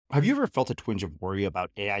Have you ever felt a twinge of worry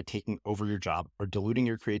about AI taking over your job or diluting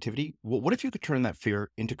your creativity? Well, what if you could turn that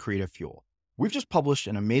fear into creative fuel? We've just published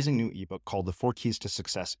an amazing new ebook called The 4 Keys to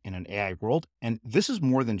Success in an AI World, and this is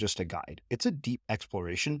more than just a guide. It's a deep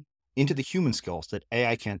exploration into the human skills that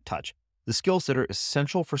AI can't touch, the skills that are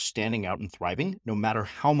essential for standing out and thriving, no matter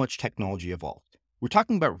how much technology evolves. We're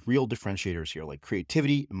talking about real differentiators here, like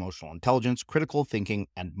creativity, emotional intelligence, critical thinking,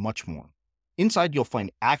 and much more. Inside, you'll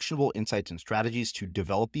find actionable insights and strategies to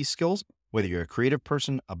develop these skills, whether you're a creative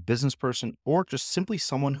person, a business person, or just simply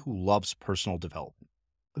someone who loves personal development.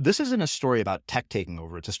 This isn't a story about tech taking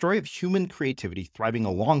over. It's a story of human creativity thriving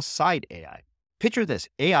alongside AI. Picture this,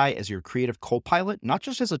 AI as your creative co-pilot, not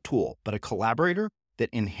just as a tool, but a collaborator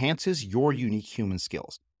that enhances your unique human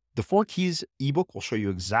skills. The 4 Keys ebook will show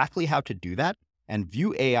you exactly how to do that and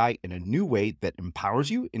view AI in a new way that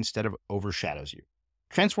empowers you instead of overshadows you.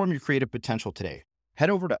 Transform your creative potential today. Head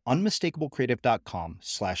over to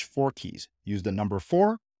unmistakablecreative.com/4keys. Use the number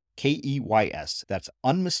 4, KEYS. That's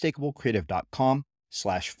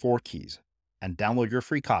unmistakablecreative.com/4keys and download your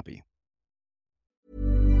free copy.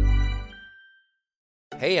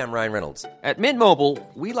 Hey, I'm Ryan Reynolds. At Mint Mobile,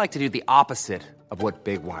 we like to do the opposite of what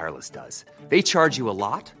Big Wireless does. They charge you a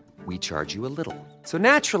lot. We charge you a little. So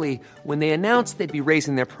naturally, when they announced they'd be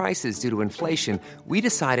raising their prices due to inflation, we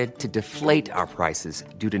decided to deflate our prices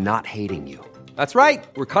due to not hating you. That's right.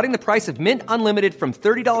 We're cutting the price of Mint Unlimited from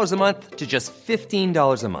 $30 a month to just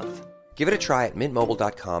 $15 a month. Give it a try at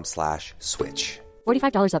mintmobile.com/switch.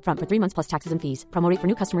 $45 up front for 3 months plus taxes and fees. Promo rate for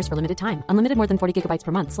new customers for limited time. Unlimited more than 40 gigabytes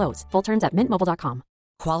per month slows. Full terms at mintmobile.com.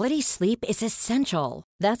 Quality sleep is essential.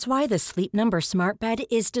 That's why the Sleep Number Smart Bed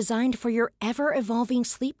is designed for your ever-evolving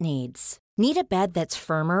sleep needs. Need a bed that's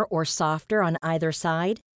firmer or softer on either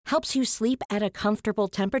side? Helps you sleep at a comfortable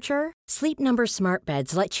temperature? Sleep Number Smart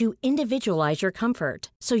Beds let you individualize your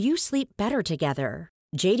comfort, so you sleep better together.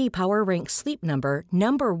 J.D. Power ranks Sleep Number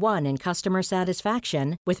number 1 in customer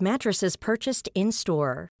satisfaction with mattresses purchased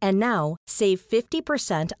in-store. And now, save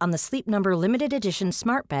 50% on the Sleep Number Limited Edition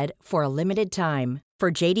Smart Bed for a limited time.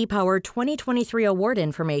 For J.D. Power 2023 award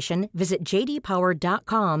information, visit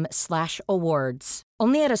jdpower.com/awards.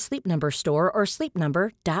 Only at a Sleep Number store or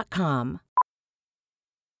sleepnumber.com.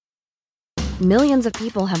 Millions of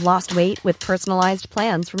people have lost weight with personalized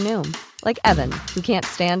plans from Noom. Like Evan, who can't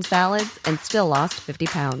stand salads and still lost 50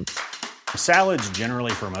 pounds. Salads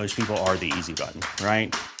generally for most people are the easy button,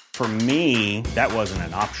 right? For me, that wasn't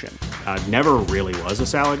an option. I never really was a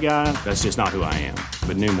salad guy. That's just not who I am.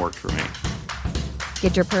 But Noom worked for me.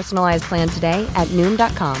 Get your personalized plan today at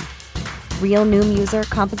Noom.com. Real Noom user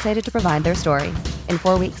compensated to provide their story. In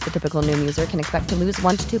 4 weeks, the typical Noom user can expect to lose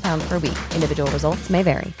 1 to 2 pounds per week. Individual results may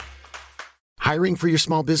vary. Hiring for your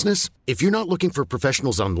small business? If you're not looking for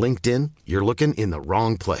professionals on LinkedIn, you're looking in the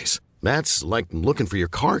wrong place. That's like looking for your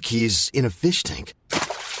car keys in a fish tank.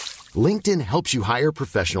 LinkedIn helps you hire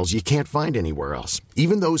professionals you can't find anywhere else,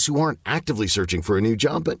 even those who aren't actively searching for a new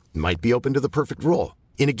job but might be open to the perfect role.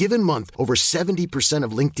 In a given month, over 70%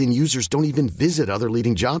 of LinkedIn users don't even visit other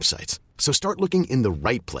leading job sites. So start looking in the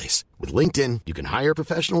right place. With LinkedIn, you can hire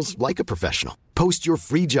professionals like a professional. Post your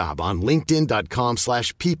free job on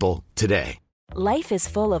linkedin.com/people today. Life is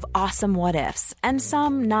full of awesome what-ifs, and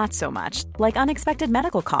some not so much, like unexpected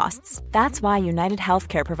medical costs. That's why United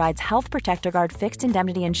Healthcare provides Health Protector Guard fixed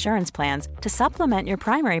indemnity insurance plans to supplement your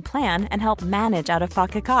primary plan and help manage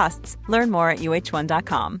out-of-pocket costs. Learn more at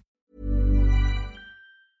uh1.com.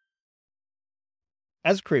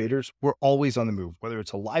 As creators, we're always on the move. Whether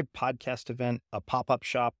it's a live podcast event, a pop-up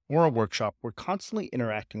shop, or a workshop, we're constantly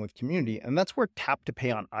interacting with community, and that's where Tap to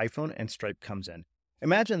Pay on iPhone and Stripe comes in.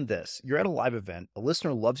 Imagine this. You're at a live event, a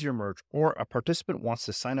listener loves your merch, or a participant wants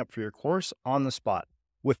to sign up for your course on the spot.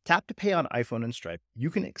 With Tap to Pay on iPhone and Stripe, you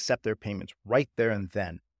can accept their payments right there and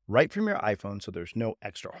then, right from your iPhone, so there's no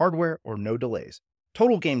extra hardware or no delays.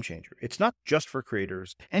 Total game changer. It's not just for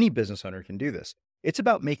creators. Any business owner can do this. It's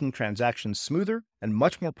about making transactions smoother and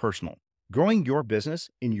much more personal, growing your business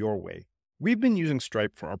in your way. We've been using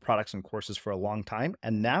Stripe for our products and courses for a long time,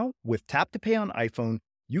 and now with Tap to Pay on iPhone,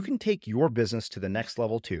 you can take your business to the next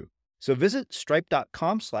level too. So visit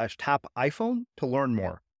stripe.com/tapiphone to learn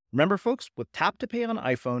more. Remember, folks, with Tap to Pay on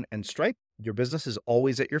iPhone and Stripe, your business is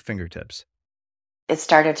always at your fingertips. It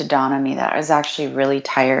started to dawn on me that I was actually really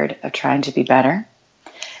tired of trying to be better,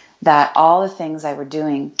 that all the things I were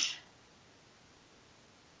doing,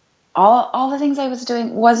 all the things I was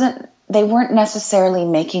doing they weren't necessarily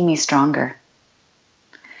making me stronger.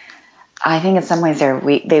 I think in some ways they're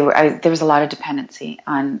weak. There was a lot of dependency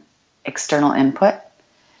on external input,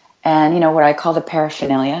 and what I call the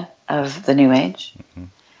paraphernalia of the New Age. Mm-hmm.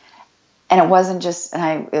 And it wasn't just,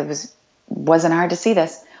 wasn't hard to see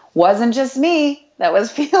this. wasn't just me that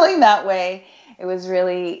was feeling that way. It was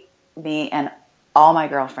really me and all my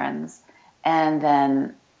girlfriends. And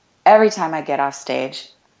then every time I get off stage,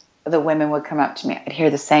 the women would come up to me. I'd hear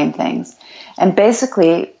the same things. And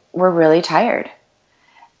basically, we're really tired.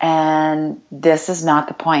 And this is not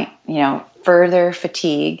the point. Further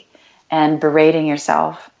fatigue and berating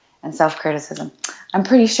yourself and self-criticism. I'm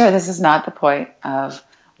pretty sure this is not the point of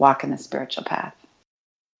walking the spiritual path.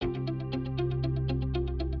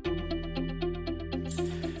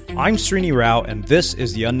 I'm Srini Rao, and this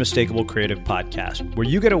is the Unmistakable Creative Podcast, where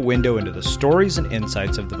you get a window into the stories and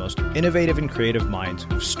insights of the most innovative and creative minds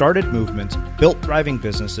who've started movements, built thriving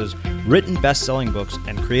businesses, written best-selling books,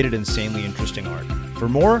 and created insanely interesting art. For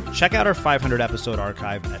more, check out our 500-episode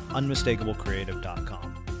archive at unmistakablecreative.com.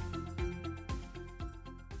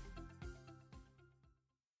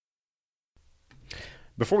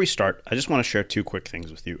 Before we start, I just want to share two quick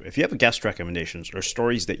things with you. If you have guest recommendations or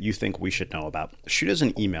stories that you think we should know about, shoot us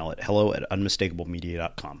an email at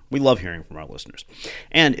hello@unmistakablemedia.com. We love hearing from our listeners.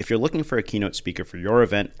 And if you're looking for a keynote speaker for your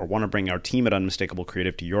event or want to bring our team at Unmistakable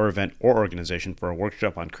Creative to your event or organization for a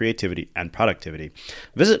workshop on creativity and productivity,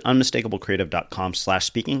 visit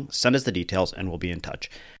unmistakablecreative.com/speaking, send us the details, and we'll be in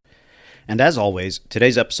touch. And as always,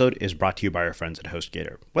 today's episode is brought to you by our friends at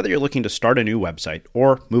HostGator. Whether you're looking to start a new website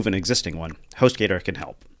or move an existing one, HostGator can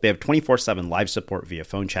help. They have 24/7 live support via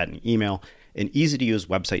phone, chat, and email, an easy-to-use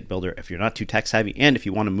website builder if you're not too tech-savvy, and if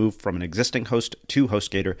you want to move from an existing host to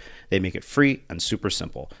HostGator, they make it free and super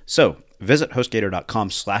simple. So visit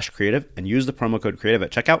HostGator.com/creative and use the promo code creative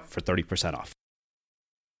at checkout for 30% off.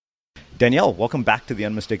 Danielle, welcome back to the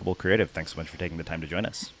Unmistakable Creative. Thanks so much for taking the time to join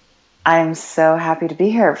us. I'm so happy to be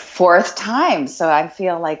here. 4th time. So I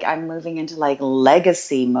feel like I'm moving into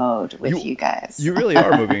legacy mode with you guys. You really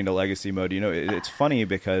are moving into legacy mode. It's funny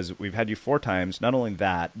because we've had you 4 times. Not only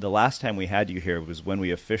that, the last time we had you here was when we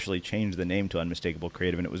officially changed the name to Unmistakable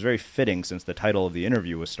Creative. And it was very fitting since the title of the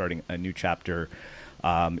interview was starting a new chapter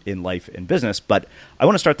in life and business. But I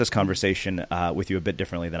want to start this conversation with you a bit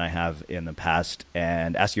differently than I have in the past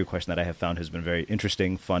and ask you a question that I have found has been very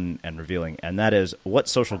interesting, fun, and revealing. And that is, what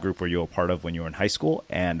social group were you a part of when you were in high school,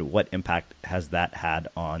 and what impact has that had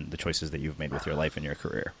on the choices that you've made with your life and your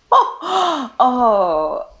career?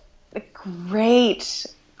 Oh, great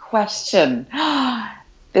question.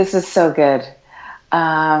 This is so good.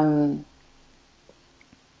 I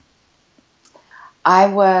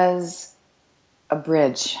was a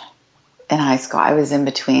bridge in high school. I was in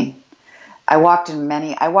between. I walked in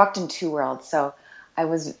 2 worlds. So I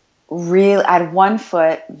had one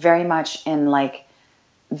foot very much in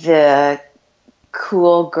the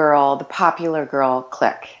cool girl, the popular girl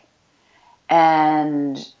clique.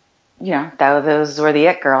 And, those were the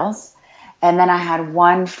it girls. And then I had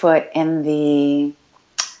one foot in the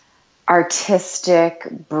artistic,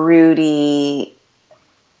 broody,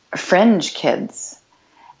 fringe kids.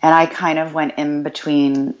 And I kind of went in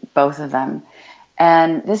between both of them.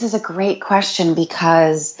 And this is a great question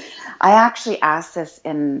because I actually asked this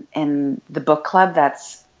in the book club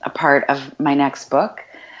that's a part of my next book,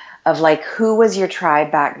 of who was your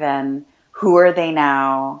tribe back then? Who are they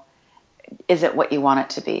now? Is it what you want it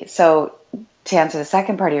to be? So to answer the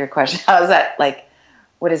second part of your question, how is that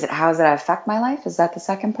what is it? How does it affect my life? Is that the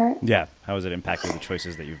second part? Yeah. How has it impacted the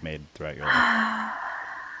choices that you've made throughout your life?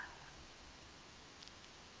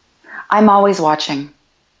 I'm always watching.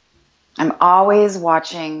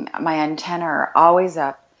 My antennae are always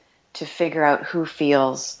up to figure out who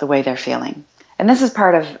feels the way they're feeling. And this is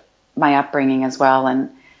part of my upbringing as well. And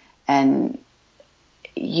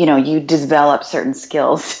you develop certain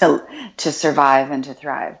skills to survive and to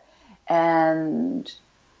thrive. And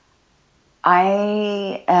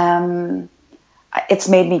it's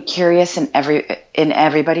made me curious in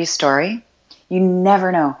everybody's story. You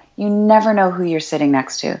never know. You never know who you're sitting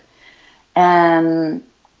next to. And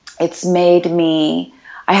it's made me,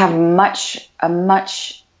 I have a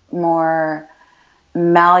much more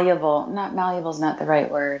malleable is not the right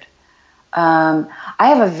word. I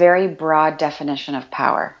have a very broad definition of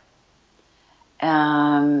power.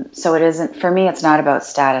 So it isn't, for me, it's not about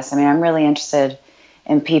status. I mean, I'm really interested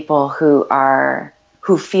in people who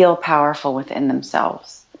feel powerful within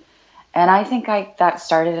themselves. And I think that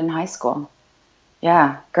started in high school.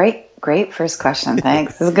 Yeah, great first question.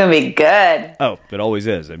 Thanks. This is going to be good. Oh, it always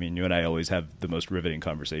is. I mean, you and I always have the most riveting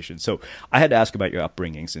conversations. So I had to ask about your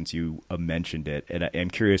upbringing since you mentioned it. And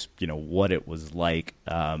I'm curious, what it was like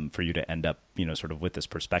for you to end up, sort of with this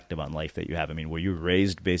perspective on life that you have. I mean, were you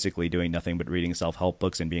raised basically doing nothing but reading self-help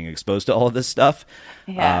books and being exposed to all of this stuff?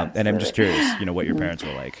 Yeah. And I'm just curious, what your parents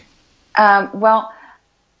were like. Well,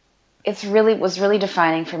 was really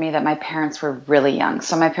defining for me that my parents were really young.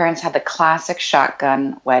 So my parents had the classic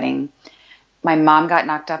shotgun wedding. My mom got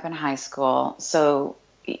knocked up in high school. So,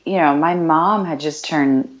 my mom had just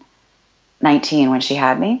turned 19 when she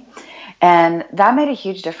had me. And that made a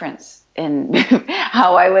huge difference in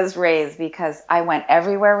how I was raised, because I went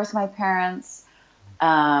everywhere with my parents.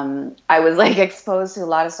 I was exposed to a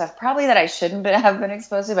lot of stuff probably that I shouldn't have been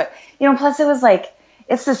exposed to. But, plus it was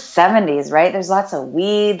it's the 70s, right? There's lots of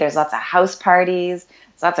weed. There's lots of house parties.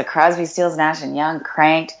 There's lots of Crosby, Stills, Nash and Young,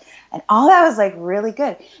 Cranked. And all that was really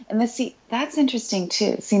good. And that's interesting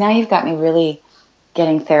too. See, now you've got me really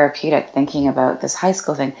getting therapeutic thinking about this high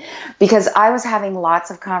school thing, because I was having lots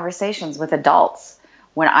of conversations with adults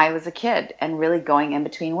when I was a kid and really going in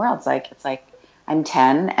between worlds. I'm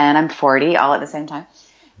 10 and I'm 40 all at the same time.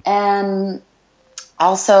 And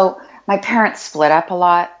also my parents split up a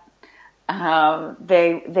lot.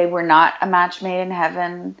 They were not a match made in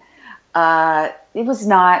heaven. It was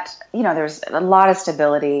not, there's a lot of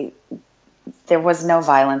stability. There was no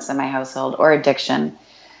violence in my household or addiction,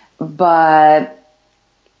 but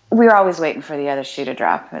we were always waiting for the other shoe to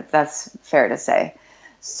drop. That's fair to say.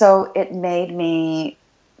 So it made me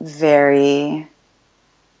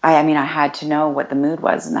I had to know what the mood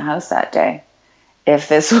was in the house that day. If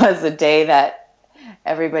this was a day that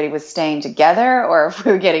everybody was staying together or if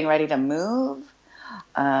we were getting ready to move.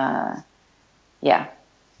 Yeah.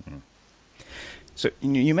 So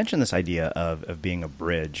you mentioned this idea of being a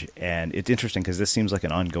bridge, and it's interesting because this seems like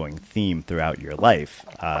an ongoing theme throughout your life.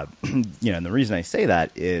 And the reason I say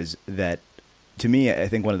that is that, to me, I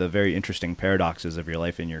think one of the very interesting paradoxes of your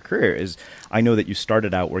life and your career is I know that you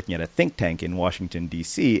started out working at a think tank in Washington,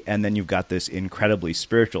 D.C., and then you've got this incredibly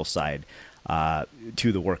spiritual side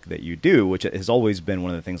to the work that you do, which has always been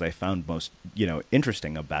one of the things I found most,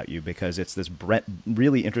 interesting about you, because it's this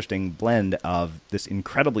really interesting blend of this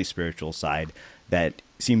incredibly spiritual side that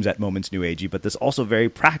seems at moments new agey, but this also very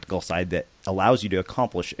practical side that allows you to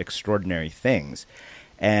accomplish extraordinary things.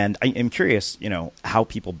 And I am curious, how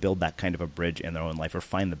people build that kind of a bridge in their own life or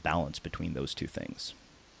find the balance between those two things.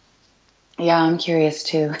 Yeah, I'm curious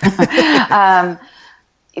too.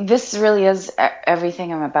 This really is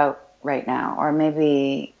everything I'm about right now, or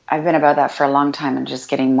maybe I've been about that for a long time and just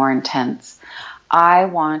getting more intense. I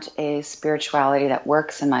want a spirituality that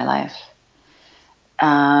works in my life,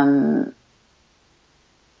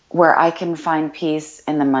 where I can find peace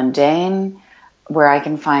in the mundane, where I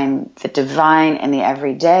can find the divine in the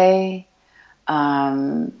everyday,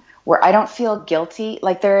 where I don't feel guilty.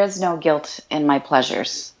 There is no guilt in my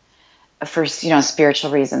pleasures for,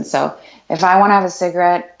 spiritual reasons. So if I want to have a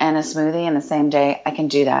cigarette and a smoothie in the same day, I can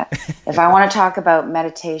do that. If I want to talk about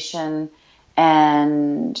meditation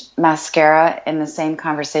and mascara in the same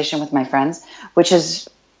conversation with my friends, which is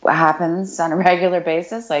what happens on a regular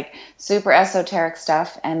basis, super esoteric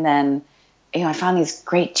stuff. And then, I found these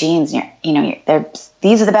great jeans,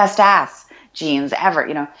 these are the best ass jeans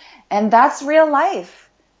ever, and that's real life.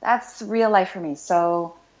 That's real life for me.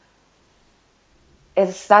 So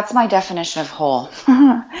that's my definition of whole.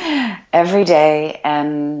 Everyday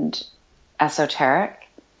and esoteric.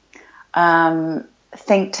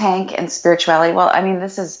 Think tank and spirituality. Well,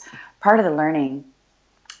 this is part of the learning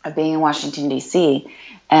of being in Washington, D.C.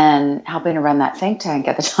 and helping to run that think tank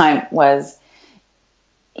at the time was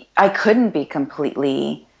I couldn't be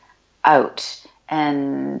completely out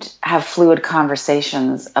and have fluid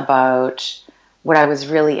conversations about what I was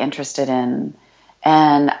really interested in.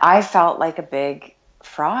 And I felt like a big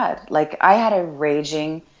fraud. I had a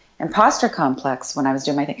raging imposter complex when I was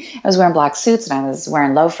doing my thing. I was wearing black suits and I was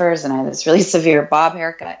wearing loafers and I had this really severe bob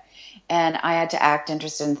haircut. And I had to act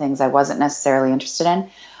interested in things I wasn't necessarily interested in.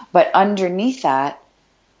 But underneath that,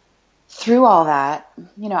 through all that,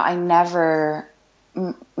 I never...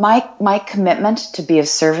 My commitment to be of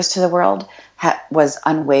service to the world was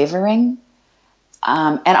unwavering.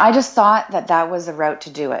 And I just thought that was the route to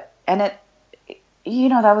do it. And that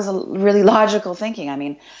was a really logical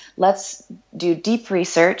thinking. Let's do deep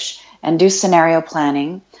research and do scenario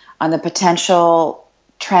planning on the potential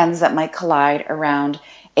trends that might collide around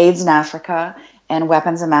AIDS in Africa and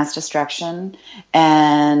weapons of mass destruction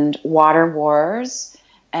and water wars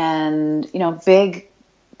and, big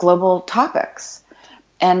global topics.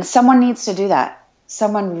 And someone needs to do that.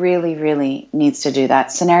 Someone really, really needs to do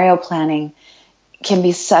that. Scenario planning can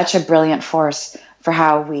be such a brilliant force for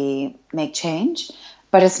how we make change,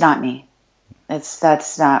 but it's not me.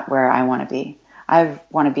 That's not where I want to be. I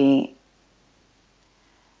want to be.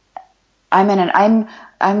 I'm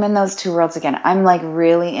in those two worlds again. I'm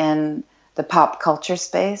really in the pop culture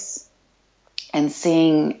space and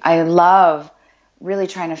seeing. I love really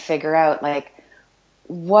trying to figure out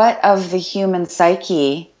what of the human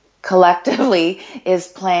psyche collectively is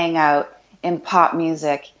playing out in pop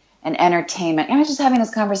music and entertainment. I was just having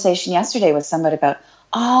this conversation yesterday with somebody about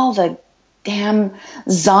all the damn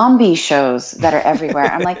zombie shows that are everywhere.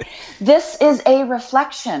 I'm like, this is a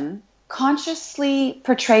reflection, consciously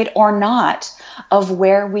portrayed or not, of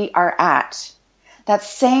where we are at. That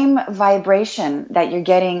same vibration that you're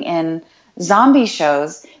getting in zombie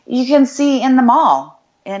shows, you can see in the mall,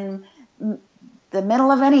 in the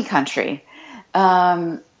middle of any country.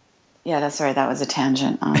 Yeah, that's right. That was a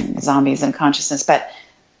tangent on zombies and consciousness. But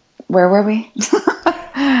where were we?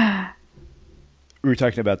 We were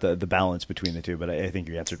talking about the balance between the two, but I think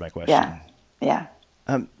you answered my question. Yeah.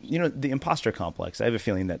 The imposter complex, I have a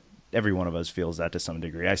feeling that every one of us feels that to some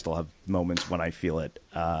degree. I still have moments when I feel it.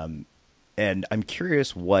 And I'm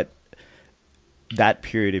curious what that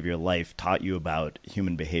period of your life taught you about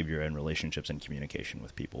human behavior and relationships and communication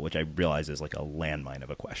with people, which I realize is like a landmine of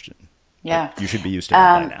a question. Yeah. But you should be used to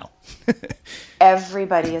that by now.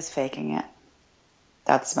 Everybody is faking it.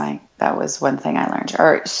 That was one thing I learned,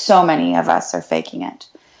 or so many of us are faking it,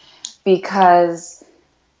 because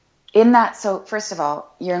so first of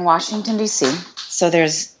all, you're in Washington, DC. So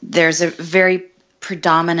there's a very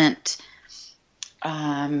predominant,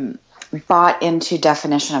 bought into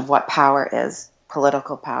definition of what power is,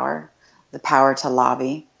 political power, the power to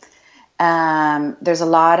lobby. There's a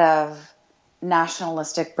lot of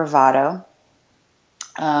nationalistic bravado.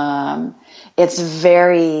 It's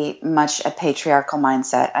very much a patriarchal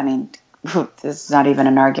mindset. I mean, there's not even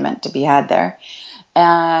an argument to be had there.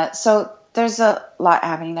 So there's a lot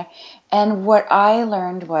happening there. And what I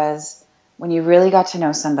learned was, when you really got to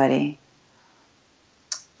know somebody,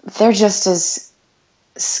 they're just as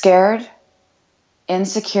scared,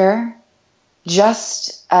 insecure,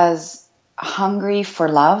 just as hungry for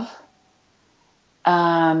love.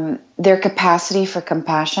 Their capacity for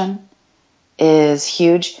compassion is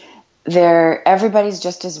huge. Everybody's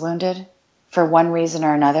just as wounded for one reason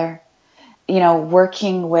or another.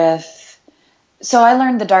 Working with, so I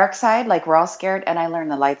learned the dark side, like we're all scared, and I learned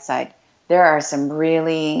the light side. There are some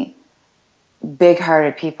really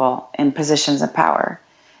big-hearted people in positions of power.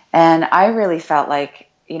 And I really felt like,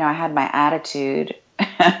 I had my attitude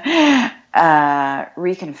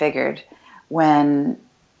reconfigured when,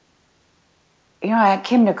 I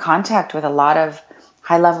came into contact with a lot of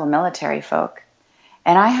high-level military folk.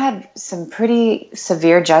 And I had some pretty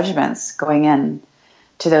severe judgments going in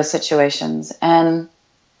to those situations. And,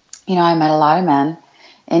 I met a lot of men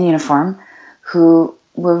in uniform who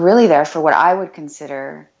were really there for what I would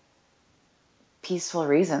consider peaceful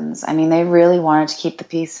reasons. I mean, they really wanted to keep the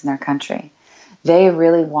peace in their country. They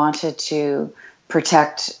really wanted to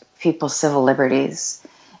protect people's civil liberties.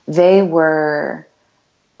 They were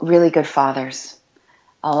really good fathers.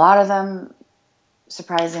 A lot of them,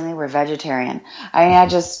 surprisingly, were vegetarian. I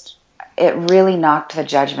mean, it really knocked the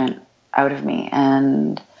judgment out of me.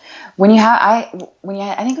 And I think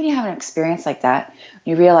when you have an experience like that,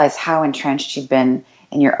 you realize how entrenched you've been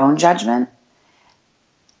in your own judgment.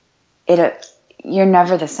 You're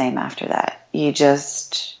never the same after that.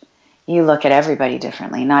 You look at everybody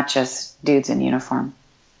differently, not just dudes in uniform.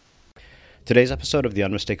 Today's episode of The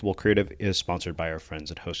Unmistakable Creative is sponsored by our friends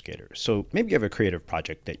at HostGator. So maybe you have a creative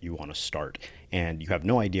project that you want to start and you have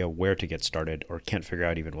no idea where to get started or can't figure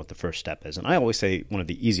out even what the first step is. And I always say one of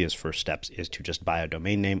the easiest first steps is to just buy a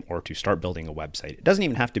domain name or to start building a website. It doesn't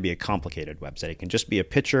even have to be a complicated website. It can just be a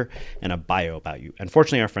picture and a bio about you.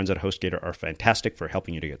 Unfortunately, our friends at HostGator are fantastic for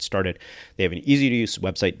helping you to get started. They have an easy-to-use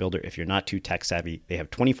website builder if you're not too tech-savvy. They have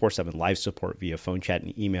 24/7 live support via phone chat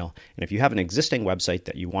and email. And if you have an existing website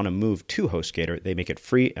that you want to move to HostGator, they make it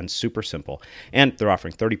free and super simple. And they're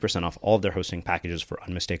offering 30% off all of their hosting packages for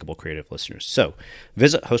Unmistakable Creative listeners. So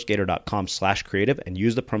visit HostGator.com/creative and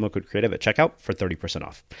use the promo code creative at checkout for 30%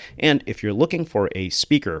 off. And if you're looking for a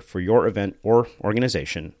speaker for your event or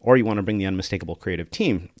organization, or you want to bring the Unmistakable Creative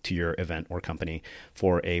team to your event or company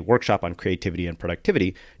for a workshop on creativity and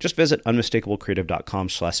productivity, just visit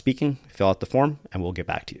unmistakablecreative.com/speaking, fill out the form, and we'll get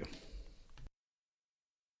back to you.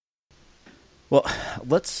 Well,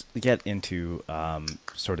 let's get into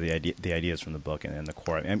sort of the ideas from the book and the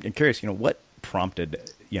core. I'm curious, what prompted,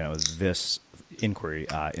 this inquiry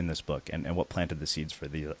in this book, and what planted the seeds for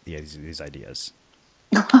these ideas?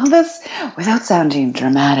 Well, without sounding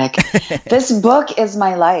dramatic, this book is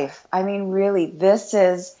my life. I mean, really, this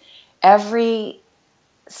is every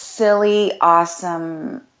silly,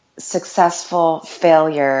 awesome, successful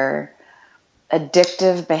failure,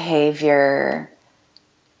 addictive behavior,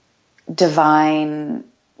 divine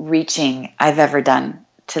reaching I've ever done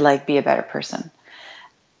to be a better person.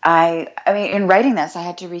 I mean, in writing this, I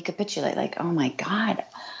had to recapitulate, like, oh my God,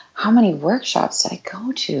 how many workshops did I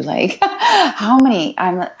go to? Like, how many?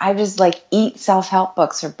 I just like eat self-help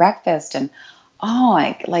books for breakfast, and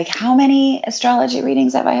like how many astrology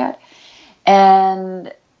readings have I had?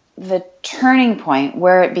 And the turning point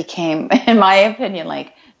where it became, in my opinion,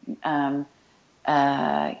 like,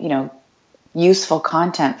 useful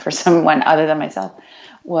content for someone other than myself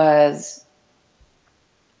was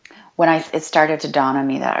when it started to dawn on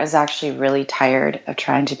me that I was actually really tired of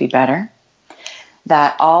trying to be better,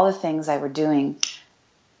 that all the things I were doing,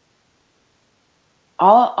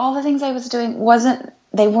 all the things I was doing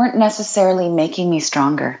they weren't necessarily making me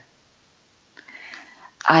stronger.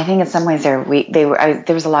 I think in some ways there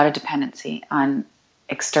was a lot of dependency on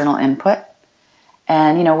external input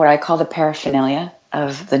and, what I call the paraphernalia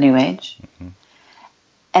of the New Age. Mm-hmm.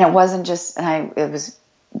 And it wasn't just,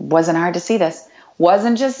 wasn't hard to see this,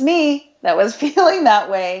 wasn't just me that was feeling that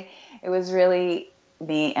way. It was really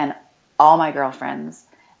me and all my girlfriends.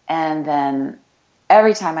 And then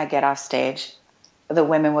every time I get off stage, the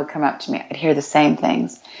women would come up to me. I'd hear the same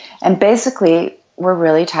things. And basically, we're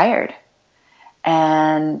really tired.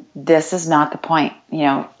 And this is not the point.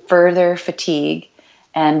 Further fatigue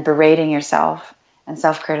and berating yourself and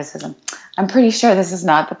self-criticism. I'm pretty sure this is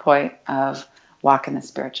not the point of walking the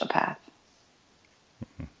spiritual path.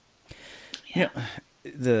 Yeah.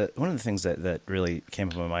 One of the things that really came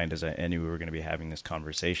up in my mind as I knew we were going to be having this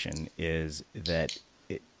conversation is that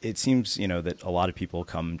it seems, that a lot of people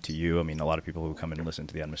come to you. I mean, a lot of people who come and listen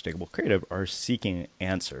to the Unmistakable Creative are seeking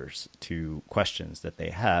answers to questions that they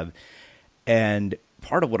have. And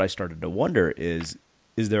part of what I started to wonder is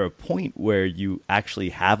there a point where you actually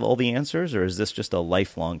have all the answers, or is this just a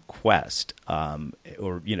lifelong quest? I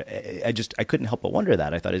couldn't help but wonder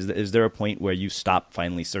that. I thought, is there a point where you stop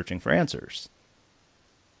finally searching for answers?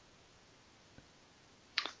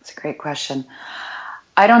 That's a great question.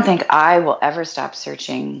 I don't think I will ever stop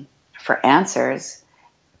searching for answers,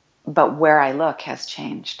 but where I look has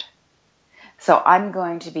changed. So I'm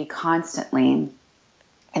going to be constantly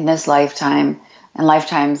in this lifetime and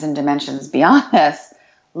lifetimes and dimensions beyond this,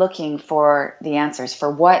 looking for the answers,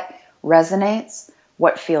 for what resonates,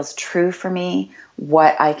 what feels true for me,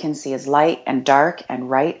 what I can see as light and dark and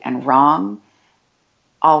right and wrong.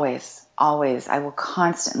 Always, always, I will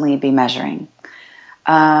constantly be measuring.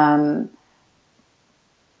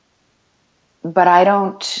 But I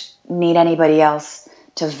don't need anybody else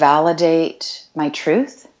to validate my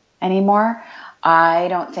truth anymore. I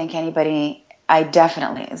don't think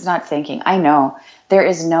it's not thinking. I know there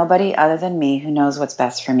is nobody other than me who knows what's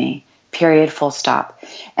best for me, period, full stop.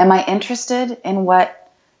 Am I interested in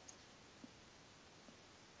what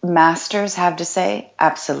masters have to say?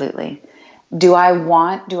 Absolutely. Do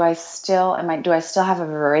I still have a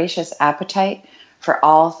voracious appetite for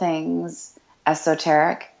all things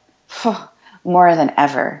esoteric? More than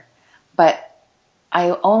ever. But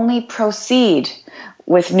I only proceed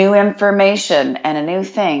with new information and a new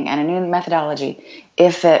thing and a new methodology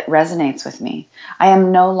if it resonates with me. I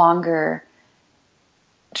am no longer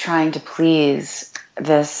trying to please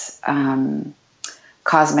this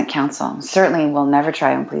cosmic council. Certainly will never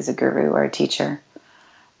try and please a guru or a teacher.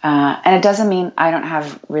 And it doesn't mean I don't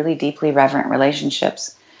have really deeply reverent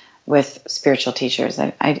relationships with spiritual teachers.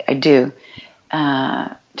 I do.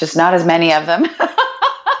 Just not as many of them.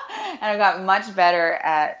 And I've got much better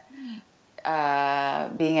at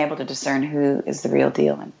being able to discern who is the real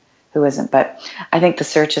deal and who isn't. But I think the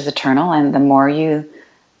search is eternal, and the more you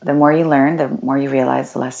learn, the more you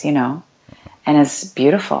realize, the less you know. And it's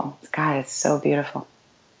beautiful. God, it's so beautiful.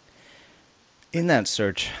 In that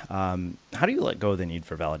search, how do you let go of the need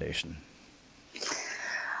for validation?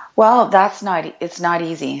 Well, it's not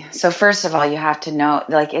easy. So first of all, you have to know,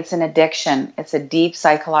 like, it's an addiction. It's a deep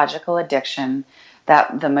psychological addiction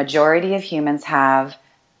that the majority of humans have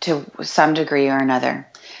to some degree or another.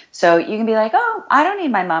 So you can be like, oh, I don't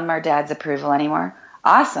need my mom or dad's approval anymore.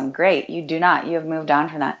 Awesome, great. You do not. You have moved on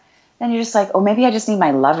from that. Then you're just like, oh, maybe I just need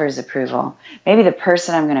my lover's approval. Maybe the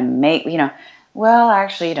person I'm going to make, well,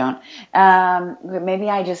 actually you don't. Maybe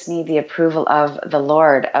I just need the approval of the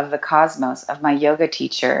Lord, of the cosmos, of my yoga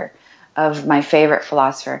teacher, of my favorite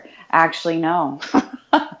philosopher. Actually, no.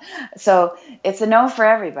 So it's a no for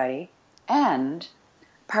everybody. And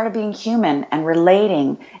part of being human and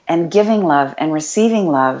relating and giving love and receiving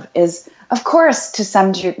love is, of course, to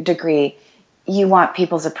some degree, you want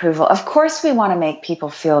people's approval. Of course, we want to make people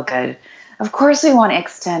feel good. Of course, we want to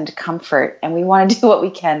extend comfort, and we want to do what we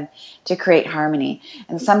can to create harmony.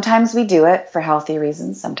 And sometimes we do it for healthy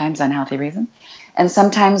reasons, sometimes unhealthy reasons. And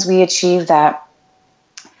sometimes we achieve that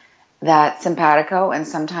simpatico, and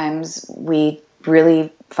sometimes we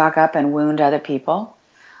really fuck up and wound other people.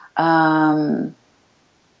 Yeah.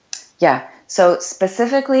 So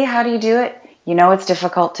specifically, how do you do it? You know it's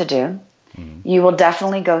difficult to do. Mm-hmm. You will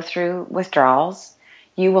definitely go through withdrawals.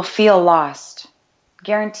 You will feel lost.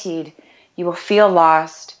 Guaranteed. You will feel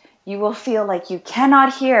lost. You will feel like you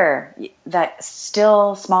cannot hear that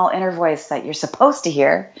still small inner voice that you're supposed to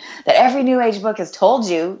hear, that every New Age book has told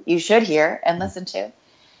you should hear and listen to.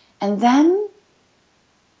 And then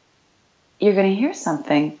you're going to hear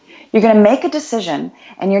something. You're going to make a decision,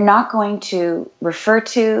 and you're not going to refer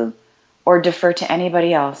to or defer to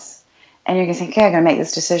anybody else. And you're going to think, okay, I'm going to make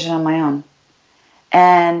this decision on my own.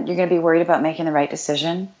 And you're going to be worried about making the right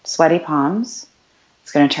decision, sweaty palms.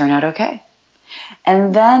 It's going to turn out okay.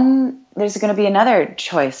 And then there's going to be another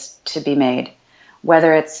choice to be made,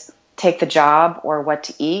 whether it's take the job or what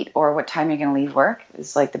to eat or what time you're going to leave work.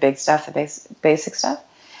 It's like the big stuff, the basic stuff.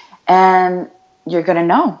 And you're going to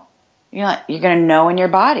know. You're going to know in your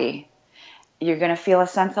body. You're going to feel a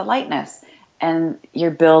sense of lightness. And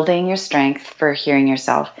you're building your strength for hearing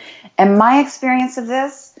yourself. And my experience of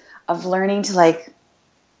this, of learning to like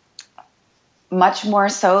much more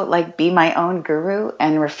so like be my own guru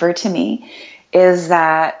and refer to me, is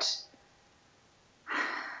that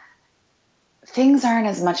things aren't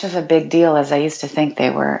as much of a big deal as I used to think they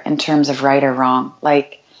were in terms of right or wrong.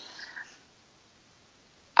 Like,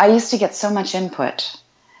 I used to get so much input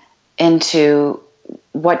into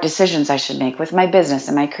what decisions I should make with my business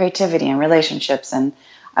and my creativity and relationships. And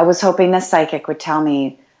I was hoping the psychic would tell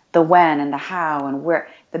me the when and the how and where,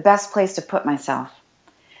 the best place to put myself.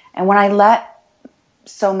 And when I let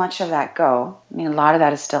so much of that go, I mean, a lot of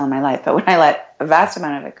that is still in my life, but when I let a vast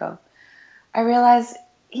amount of it go, I realized,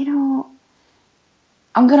 I'm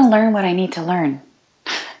going to learn what I need to learn.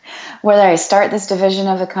 Whether I start this division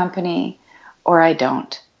of a company or I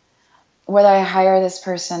don't. Whether I hire this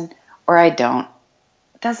person or I don't.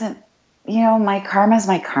 Doesn't, my karma is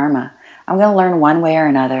my karma. I'm going to learn one way or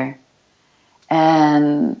another.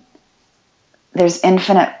 And there's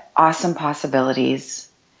infinite awesome possibilities.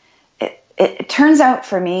 It turns out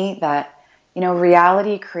for me that,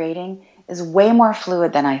 reality creating is way more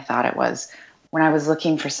fluid than I thought it was when I was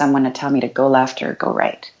looking for someone to tell me to go left or go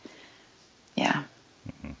right. Yeah.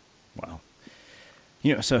 Mm-hmm. Wow.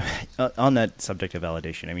 So on that subject of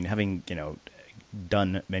validation, I mean, having,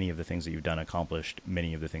 done many of the things that you've done, accomplished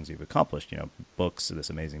many of the things you've accomplished, books, this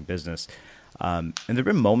amazing business. And there have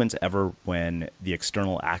been moments ever when the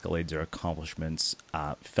external accolades or accomplishments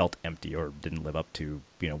felt empty or didn't live up to,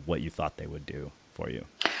 what you thought they would do for you?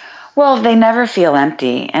 Well, they never feel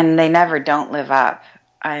empty and they never don't live up.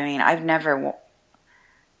 I mean, I've never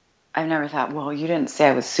thought, well, you didn't say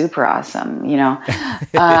I was super awesome,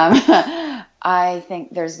 I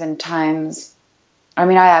think there's been times, I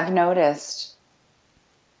have noticed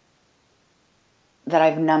that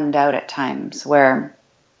I've numbed out at times where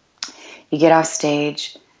you get off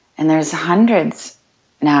stage and there's hundreds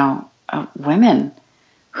now of women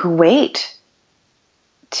who wait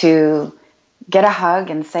to get a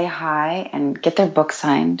hug and say hi and get their book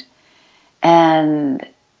signed. And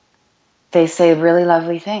they say really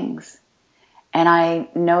lovely things. And I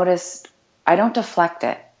noticed I don't deflect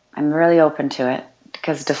it. I'm really open to it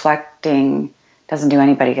because deflecting doesn't do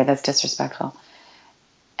anybody good. That's disrespectful.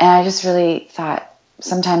 And I just really thought,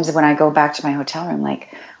 sometimes when I go back to my hotel room,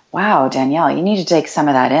 like, wow, Danielle, you need to take some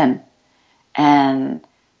of that in and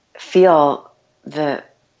feel the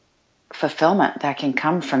fulfillment that can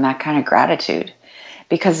come from that kind of gratitude.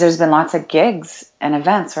 Because there's been lots of gigs and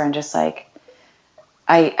events where I'm just like,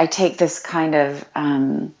 I take this kind of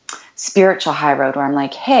spiritual high road where I'm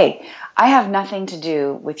like, hey, I have nothing to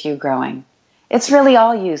do with you growing. It's really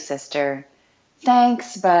all you, sister.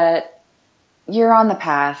 Thanks, but you're on the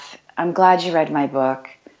path. I'm glad you read my book.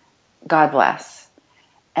 God bless.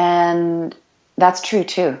 And that's true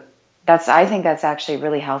too. I think that's actually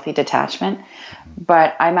really healthy detachment.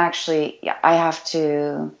 But I have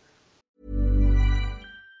to.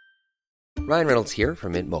 Ryan Reynolds here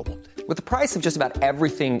from Mint Mobile. With the price of just about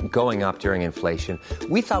everything going up during inflation,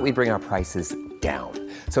 we thought we'd bring our prices down.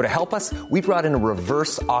 So to help us, we brought in a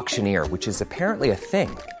reverse auctioneer, which is apparently a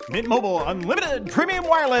thing. Mint Mobile Unlimited Premium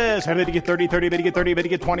Wireless. How to get 30, 30, bit to get 30, bit to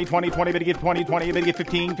get 20, 20, 20, bit to get 20, 20, bit to get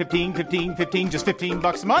 15, 15, 15, 15, just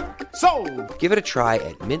 $15 a month? Sold! Give it a try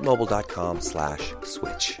at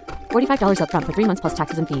mintmobile.com/switch. $45 up front for 3 months plus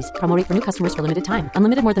taxes and fees. Promo rate for new customers for limited time.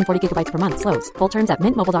 Unlimited more than 40 gigabytes per month. Slows full terms at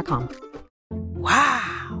mintmobile.com.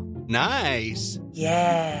 Wow. Nice.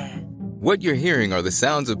 Yeah. What you're hearing are the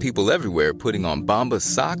sounds of people everywhere putting on Bombas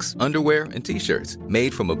socks, underwear, and T-shirts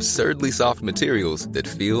made from absurdly soft materials that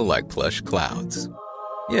feel like plush clouds.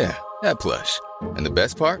 Yeah, that plush. And the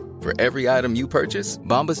best part? For every item you purchase,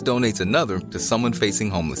 Bombas donates another to someone facing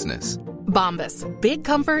homelessness. Bombas. Big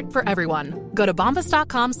comfort for everyone. Go to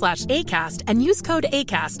bombas.com/ACAST and use code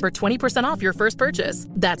ACAST for 20% off your first purchase.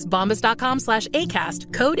 That's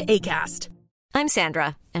bombas.com/ACAST. Code ACAST. I'm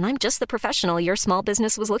Sandra, and I'm just the professional your small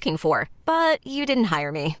business was looking for. But you didn't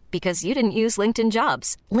hire me because you didn't use LinkedIn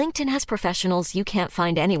Jobs. LinkedIn has professionals you can't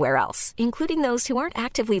find anywhere else, including those who aren't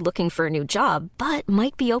actively looking for a new job, but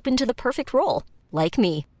might be open to the perfect role, like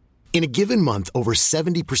me. In a given month, over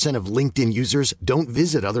 70% of LinkedIn users don't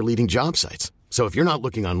visit other leading job sites. So if you're not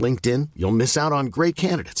looking on LinkedIn, you'll miss out on great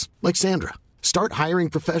candidates like Sandra. Start hiring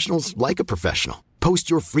professionals like a professional. Post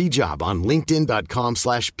your free job on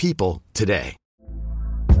linkedin.com/people today.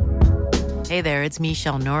 Hey there, it's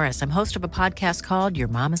Michelle Norris. I'm host of a podcast called Your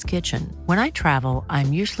Mama's Kitchen. When I travel,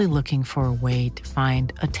 I'm usually looking for a way to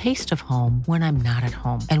find a taste of home when I'm not at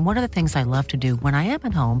home. And one of the things I love to do when I am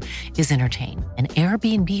at home is entertain. And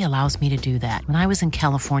Airbnb allows me to do that. When I was in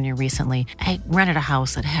California recently, I rented a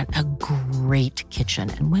house that had a great kitchen.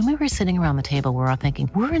 And when we were sitting around the table, we're all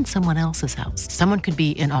thinking, we're in someone else's house. Someone could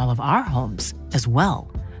be in all of our homes as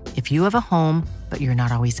well. If you have a home, but you're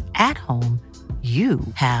not always at home, you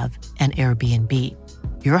have an Airbnb.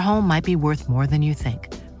 Your home might be worth more than you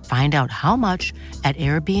think. Find out how much at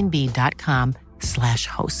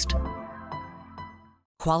airbnb.com/host.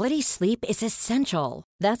 Quality sleep is essential.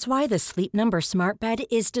 That's why the Sleep Number Smart Bed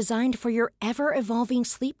is designed for your ever-evolving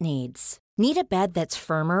sleep needs. Need a bed that's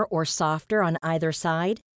firmer or softer on either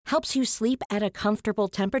side? Helps you sleep at a comfortable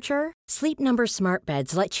temperature? Sleep Number Smart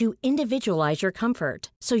Beds let you individualize your comfort,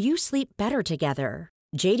 so you sleep better together.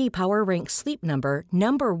 J.D. Power ranks Sleep Number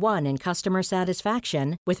number 1 in customer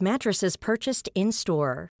satisfaction with mattresses purchased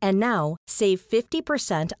in-store. And now, save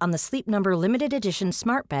 50% on the Sleep Number Limited Edition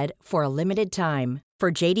Smart Bed for a limited time.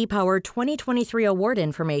 For J.D. Power 2023 award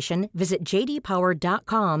information, visit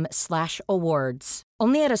jdpower.com/awards.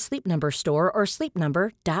 Only at a Sleep Number store or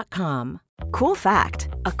sleepnumber.com. Cool fact,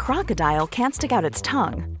 a crocodile can't stick out its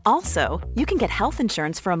tongue. Also, you can get health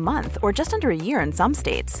insurance for a month or just under a year in some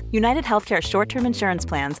states. United Healthcare short-term insurance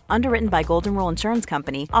plans, underwritten by Golden Rule Insurance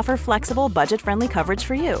Company, offer flexible, budget-friendly coverage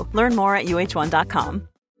for you. Learn more at uh1.com.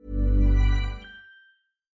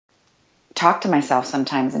 Talk to myself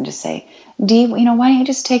sometimes and just say, Dee, why don't you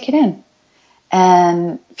just take it in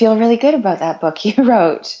and feel really good about that book you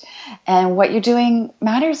wrote, and what you're doing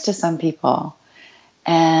matters to some people,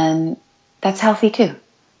 and that's healthy too.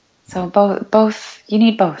 So both you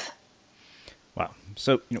need both. Wow.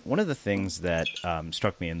 So one of the things that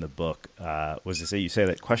struck me in the book was to say, you say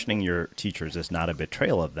that questioning your teachers is not a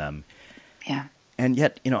betrayal of them. Yeah. And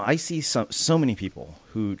yet, I see so many people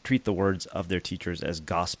who treat the words of their teachers as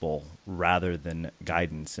gospel rather than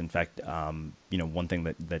guidance. In fact, one thing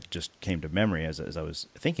that just came to memory as I was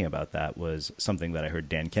thinking about that was something that I heard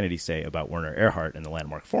Dan Kennedy say about Werner Erhard in the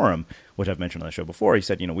Landmark Forum, which I've mentioned on the show before. He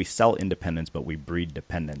said, we sell independence, but we breed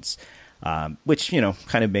dependence, which,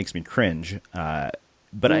 kind of makes me cringe.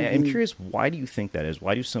 But I am curious, why do you think that is?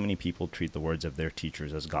 Why do so many people treat the words of their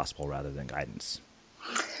teachers as gospel rather than guidance?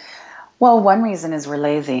 Well, one reason is we're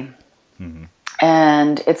lazy. Mm-hmm.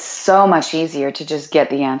 And it's so much easier to just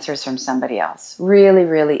get the answers from somebody else. Really,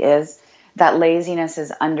 really is. That laziness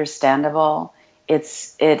is understandable.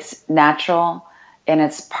 It's natural, and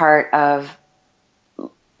it's part of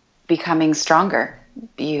becoming stronger.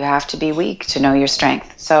 You have to be weak to know your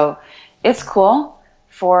strength. So it's cool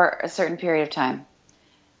for a certain period of time.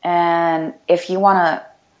 And if you want to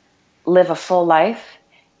live a full life,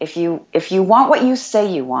 if you want what you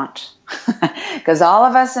say you want, because all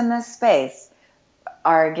of us in this space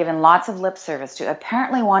are given lots of lip service to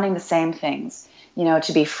apparently wanting the same things,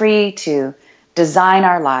 to be free to design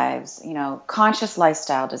our lives, conscious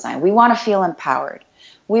lifestyle design. We want to feel empowered.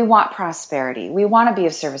 We want prosperity. We want to be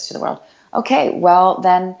of service to the world. Okay, well,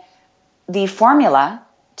 then the formula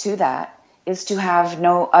to that is to have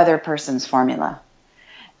no other person's formula.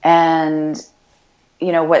 And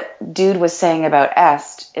what Dude was saying about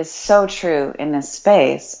Est is so true in this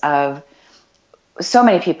space of so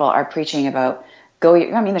many people are preaching about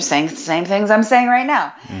they're saying the same things I'm saying right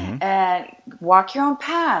now. Mm-hmm. And walk your own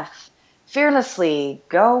path fearlessly,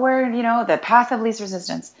 go where, the path of least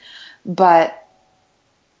resistance. But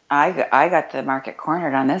I got the market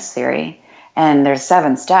cornered on this theory, and there's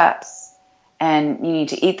 7 steps, and you need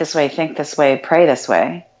to eat this way, think this way, pray this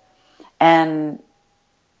way. And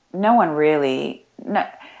no one really...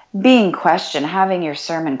 being questioned, having your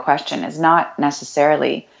sermon questioned is not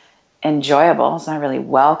necessarily enjoyable. It's not really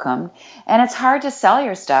welcome. And it's hard to sell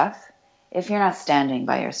your stuff if you're not standing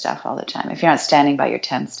by your stuff all the time, if you're not standing by your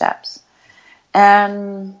 10 steps.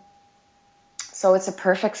 And So it's a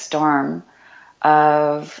perfect storm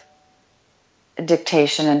of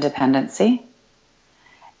dictation and dependency.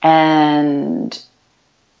 And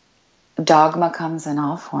dogma comes in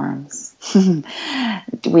all forms. And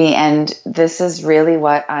this is really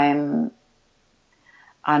what I'm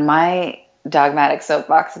on my dogmatic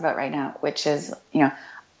soapbox about right now, which is,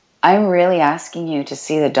 I'm really asking you to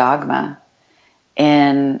see the dogma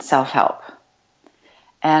in self-help.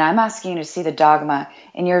 And I'm asking you to see the dogma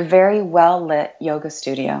in your very well-lit yoga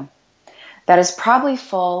studio that is probably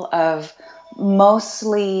full of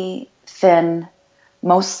mostly thin,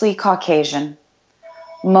 mostly Caucasian,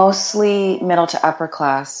 mostly middle to upper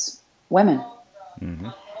class women. Mm-hmm.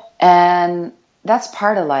 And that's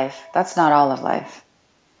part of life. That's not all of life.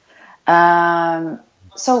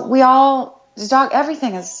 So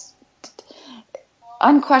everything is,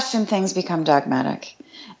 unquestioned things become dogmatic.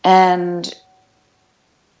 And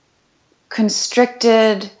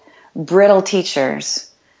constricted, brittle teachers,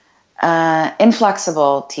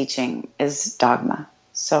 inflexible teaching is dogma.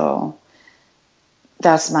 So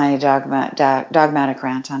that's my dogmatic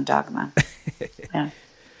rant on dogma. Yeah.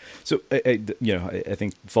 So, I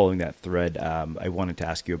think following that thread, I wanted to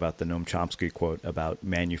ask you about the Noam Chomsky quote about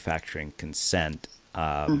manufacturing consent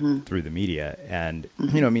through the media. And,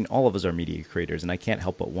 all of us are media creators, and I can't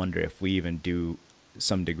help but wonder if we even do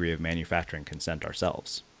some degree of manufacturing consent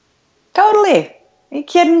ourselves. Totally. Are you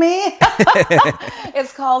kidding me?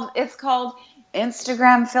 It's called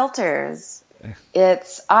Instagram filters.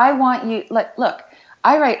 I want you, look,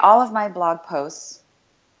 I write all of my blog posts.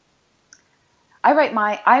 I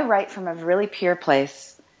write from a really pure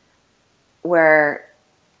place where,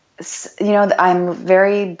 I'm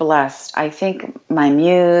very blessed. I think my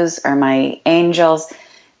muse or my angels,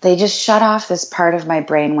 they just shut off this part of my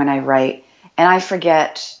brain when I write, and I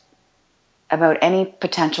forget about any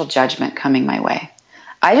potential judgment coming my way.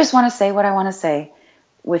 I just want to say what I want to say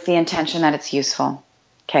with the intention that it's useful.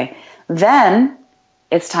 Okay. Then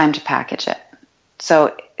it's time to package it.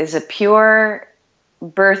 So it's a pure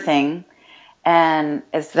birthing, and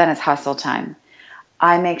then it's hustle time.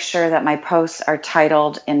 I make sure that my posts are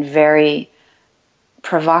titled in very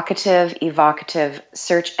provocative, evocative,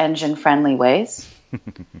 search engine friendly ways.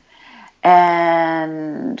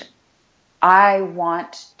 And I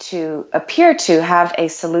want to appear to have a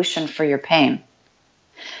solution for your pain.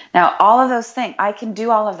 Now, all of those things, I can do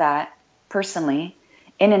all of that personally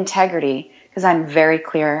in integrity because I'm very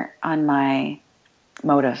clear on my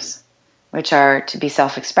motives, which are to be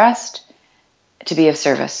self-expressed, to be of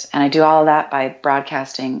service. And I do all of that by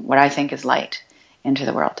broadcasting what I think is light into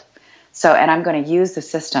the world. So, and I'm going to use the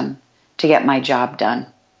system to get my job done.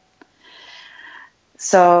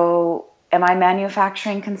 So, am I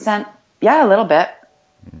manufacturing consent? Yeah, a little bit.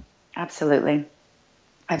 Absolutely.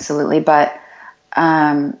 But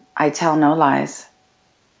I tell no lies.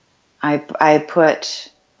 Let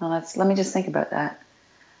me just think about that.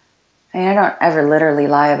 I don't ever literally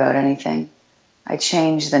lie about anything. I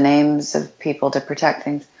change the names of people to protect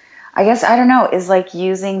things. I guess, I don't know, is like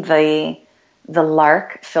using the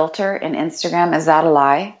lark filter in Instagram, is that a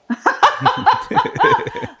lie?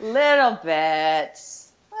 Little bit.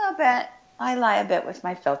 I lie a bit with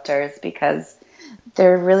my filters because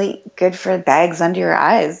they're really good for bags under your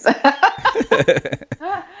eyes.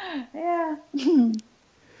 Yeah.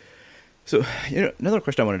 So, another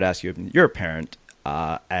question I wanted to ask you, you're a parent,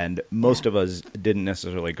 and most of us didn't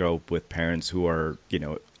necessarily grow up with parents who are,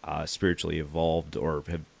 spiritually evolved or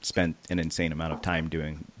have spent an insane amount of time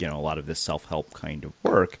doing, a lot of this self-help kind of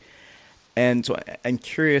work. And so I'm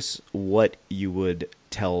curious what you would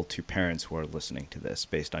tell to parents who are listening to this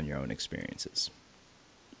based on your own experiences.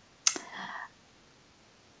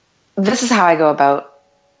 This is how I go about,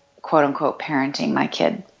 quote unquote, parenting my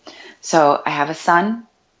kid. So I have a son.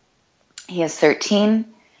 He is 13.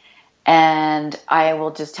 And I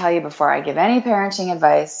will just tell you before I give any parenting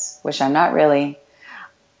advice, which I'm not really,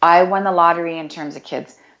 I won the lottery in terms of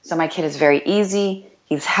kids. So my kid is very easy.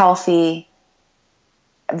 He's healthy.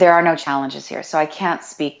 There are no challenges here. So I can't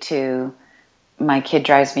speak to my kid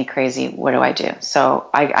drives me crazy. What do I do? So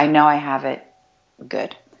I know I have it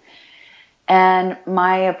good. And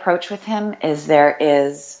my approach with him is there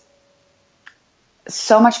is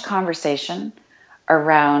so much conversation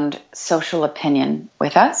around social opinion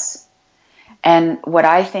with us. And what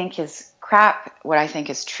I think is crap, what I think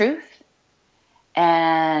is truth.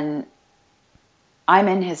 And I'm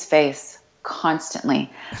in his face constantly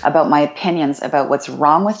about my opinions about what's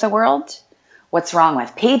wrong with the world, what's wrong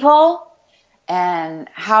with people, and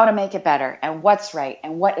how to make it better, and what's right,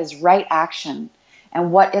 and what is right action,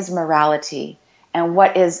 and what is morality, and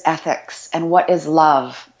what is ethics, and what is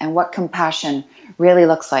love, and what compassion really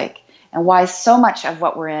looks like. and why so much of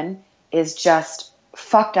what we're in is just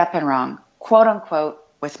fucked up and wrong, quote unquote,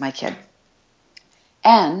 with my kid.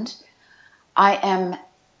 And I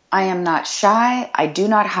am not shy. I do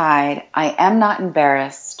not hide. I am not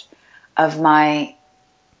embarrassed of my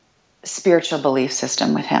spiritual belief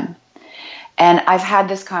system with him. And I've had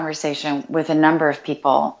this conversation with a number of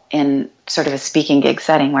people in sort of a speaking gig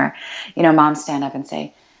setting where, moms stand up and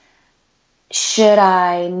say, should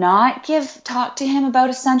I not talk to him about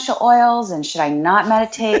essential oils, and should I not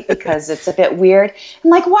meditate because it's a bit weird? I'm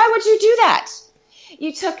like, why would you do that?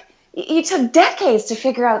 You took decades to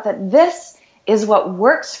figure out that this is what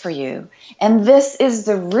works for you, and this is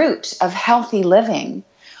the root of healthy living.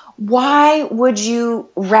 Why would you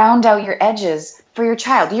round out your edges for your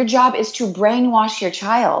child? Your job is to brainwash your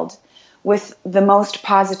child with the most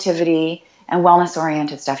positivity and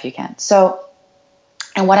wellness-oriented stuff you can. So,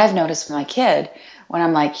 and what I've noticed with my kid, when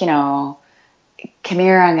I'm like, come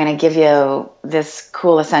here, I'm going to give you this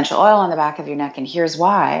cool essential oil on the back of your neck, and here's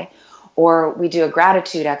why. Or we do a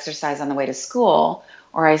gratitude exercise on the way to school,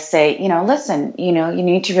 or I say, listen, you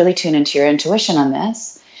need to really tune into your intuition on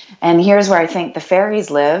this. And here's where I think the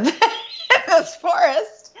fairies live in this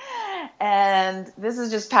forest. And this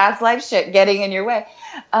is just past life shit getting in your way.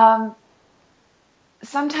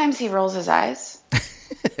 Sometimes he rolls his eyes.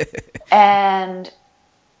 And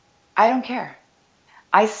I don't care.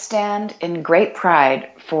 I stand in great pride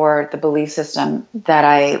for the belief system that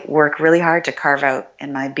I work really hard to carve out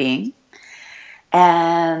in my being.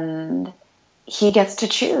 And he gets to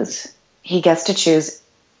choose. He gets to choose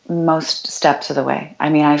most steps of the way. I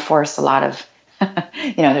mean, I force a lot of,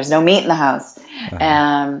 there's no meat in the house.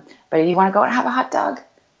 But if you want to go and have a hot dog,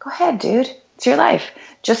 go ahead, dude. It's your life.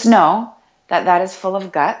 Just know that is full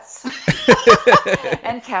of guts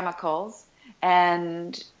and chemicals.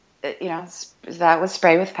 And, that was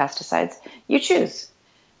sprayed with pesticides. You choose.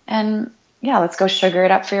 And, let's go sugar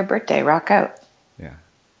it up for your birthday. Rock out. Yeah.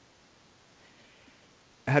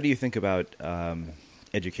 How do you think about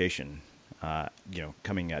education?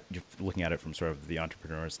 Looking at it from sort of the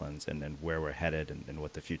entrepreneur's lens and where we're headed and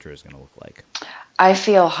what the future is going to look like. I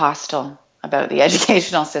feel hostile about the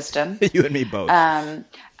educational system. You and me both.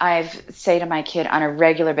 I say to my kid on a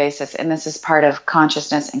regular basis, and this is part of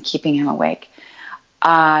consciousness and keeping him awake,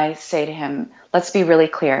 I say to him, let's be really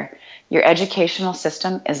clear. Your educational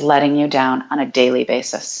system is letting you down on a daily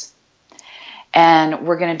basis. And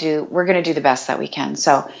we're going to do the best that we can.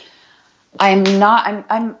 So I'm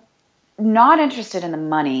not interested in the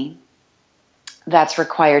money that's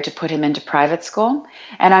required to put him into private school.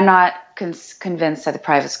 And I'm not convinced that the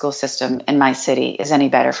private school system in my city is any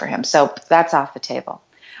better for him. So that's off the table.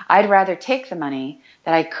 I'd rather take the money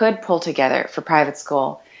that I could pull together for private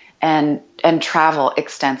school and travel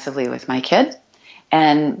extensively with my kid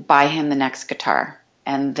and buy him the next guitar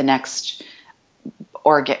and the next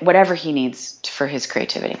organ, whatever he needs for his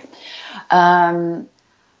creativity. I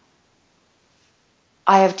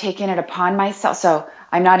have taken it upon myself. So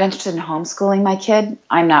I'm not interested in homeschooling my kid.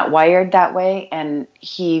 I'm not wired that way. And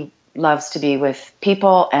he loves to be with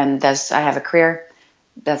people, and I have a career.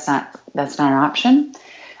 That's not an option.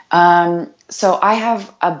 So I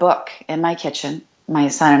have a book in my kitchen. My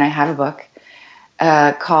son and I have a book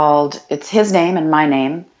called, it's his name and my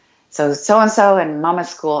name. So-and-so and Mama's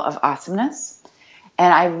School of Awesomeness.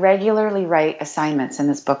 And I regularly write assignments in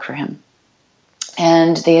this book for him.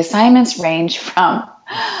 And the assignments range from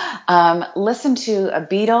listen to a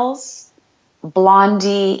Beatles,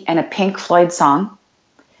 Blondie, and a Pink Floyd song,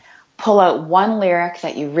 pull out one lyric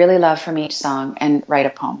that you really love from each song, and write a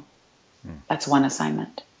poem. That's one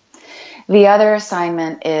assignment. The other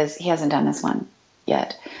assignment is, he hasn't done this one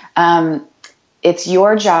yet. It's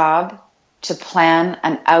your job to plan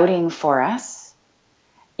an outing for us.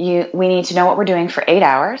 We need to know what we're doing for 8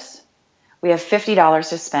 hours. We have $50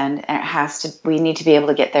 to spend, and we need to be able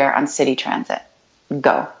to get there on city transit.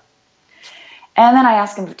 Go. And then I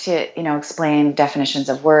ask him to, explain definitions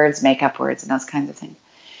of words, make up words, and those kinds of things.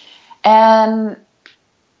 And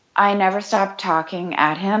I never stop talking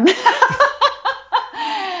at him.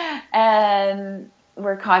 And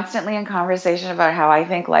we're constantly in conversation about how I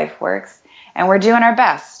think life works. And we're doing our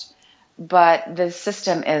best. But the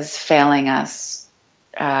system is failing us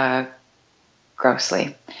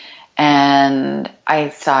grossly. And I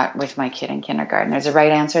thought with my kid in kindergarten, there's a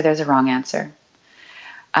right answer, there's a wrong answer.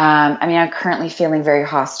 I'm currently feeling very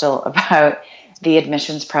hostile about the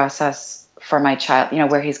admissions process for my child,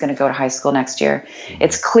 where he's going to go to high school next year. Mm-hmm.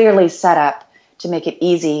 It's clearly set up to make it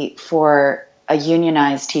easy for a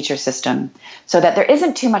unionized teacher system so that there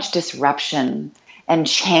isn't too much disruption and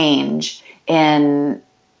change in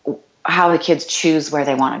how the kids choose where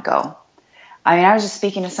they want to go. I mean, I was just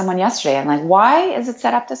speaking to someone yesterday. I'm like, why is it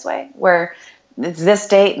set up this way? Where it's this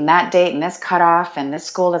date and that date and this cutoff and this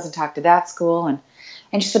school doesn't talk to that school.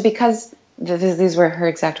 And she said, because these were her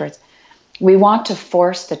exact words. We want to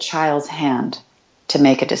force the child's hand to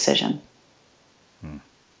make a decision.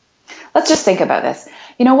 Let's just think about this.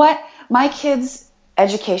 You know what? My kid's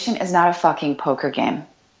education is not a fucking poker game.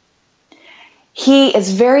 He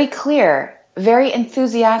is very clear, very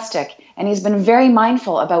enthusiastic, and he's been very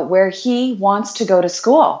mindful about where he wants to go to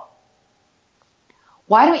school.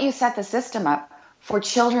 Why don't you set the system up for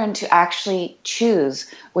children to actually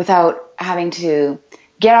choose without having to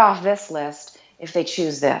get off this list if they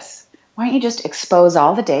choose this? Why don't you just expose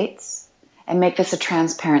all the dates and make this a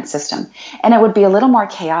transparent system? And it would be a little more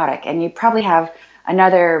chaotic, and you'd probably have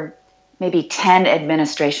another maybe 10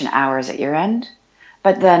 administration hours at your end,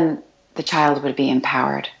 but then the child would be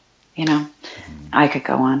empowered. You know, I could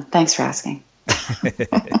go on. Thanks for asking.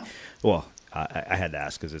 Well, I had to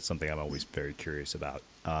ask because it's something I'm always very curious about.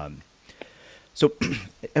 So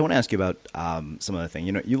I want to ask you about some other thing.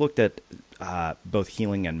 You know, you looked at both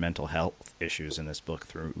healing and mental health issues in this book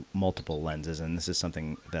through multiple lenses, and this is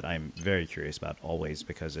something that I'm very curious about always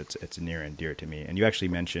because it's near and dear to me. And you actually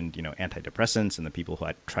mentioned, you know, antidepressants and the people who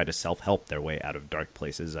try to self-help their way out of dark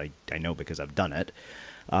places. I know because I've done it.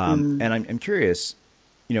 And I'm curious,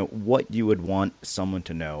 you know, what you would want someone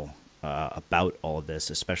to know about all of this,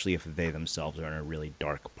 especially if they themselves are in a really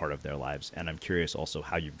dark part of their lives. And I'm curious also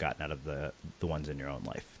how you've gotten out of the ones in your own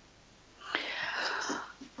life.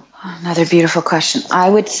 Another beautiful question. I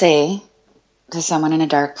would say to someone in a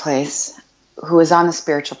dark place who is on the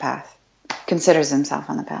spiritual path, considers himself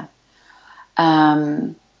on the path,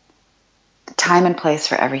 time and place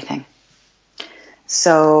for everything.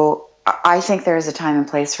 So I think there is a time and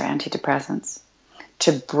place for antidepressants.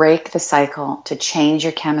 To break the cycle, to change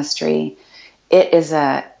your chemistry. It is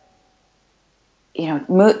turning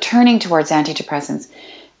towards antidepressants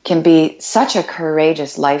can be such a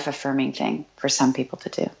courageous, life-affirming thing for some people to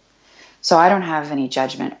do. So I don't have any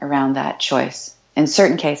judgment around that choice in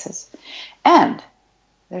certain cases. And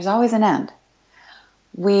there's always an end.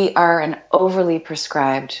 We are an overly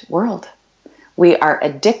prescribed world. We are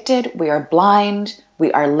addicted, we are blind,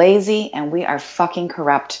 we are lazy, and we are fucking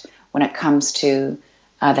corrupt when it comes to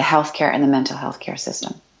the healthcare and the mental health care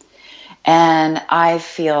system. And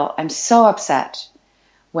I'm so upset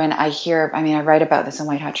when I hear, I write about this in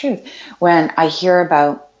White Hot Truth, when I hear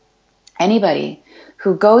about anybody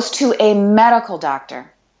who goes to a medical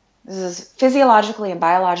doctor, this is physiologically and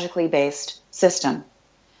biologically based system,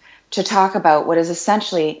 to talk about what is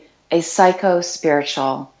essentially a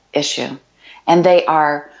psycho-spiritual issue. And they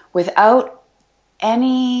are, without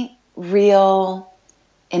any real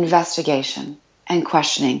investigation and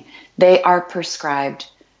questioning, they are prescribed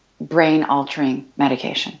brain-altering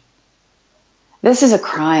medication. This is a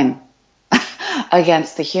crime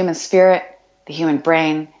against the human spirit, the human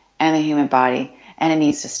brain, and the human body, and it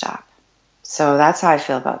needs to stop. So that's how I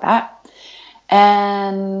feel about that.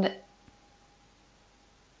 And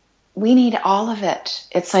we need all of it.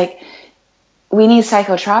 It's like we need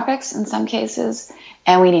psychotropics in some cases,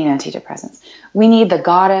 and we need antidepressants. We need the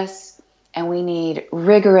goddess, and we need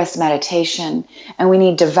rigorous meditation, and we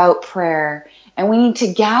need devout prayer, and we need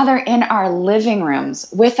to gather in our living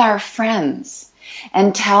rooms with our friends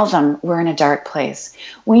and tell them we're in a dark place.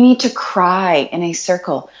 We need to cry in a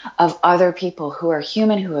circle of other people who are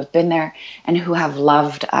human, who have been there, and who have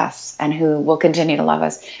loved us, and who will continue to love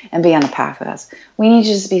us and be on the path with us. We need to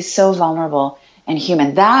just be so vulnerable and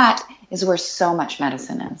human. That is where so much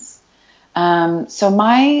medicine is.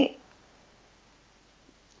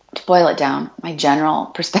 To boil it down, my general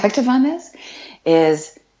perspective on this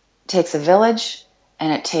is it takes a village,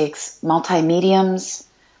 and it takes multi-mediums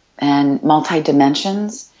and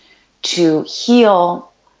multi-dimensions to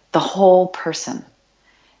heal the whole person.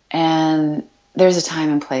 And there's a time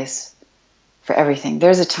and place for everything.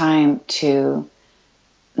 There's a time to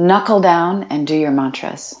knuckle down and do your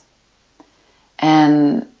mantras.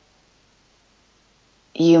 And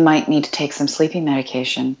you might need to take some sleeping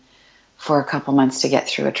medication for a couple months to get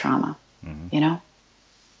through a trauma, you know?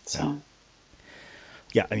 So.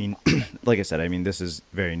 Yeah, like I said, this is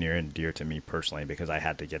very near and dear to me personally because I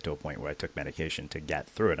had to get to a point where I took medication to get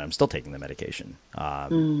through it. I'm still taking the medication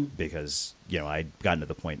because, I'd gotten to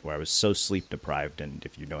the point where I was so sleep deprived. And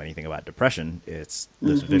if you know anything about depression, it's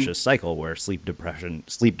this vicious cycle where sleep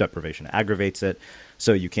deprivation aggravates it.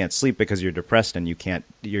 So you can't sleep because you're depressed, and you're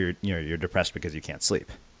depressed because you can't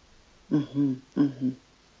sleep. No.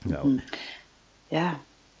 Yeah,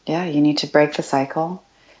 you need to break the cycle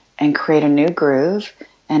and create a new groove,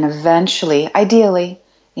 and eventually, ideally,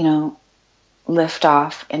 lift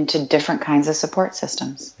off into different kinds of support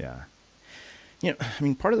systems. Yeah. I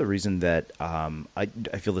mean, part of the reason that I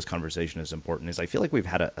feel this conversation is important is I feel like we've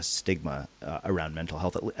had a stigma around mental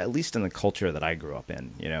health, at least in the culture that I grew up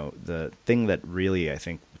in. The thing that really, I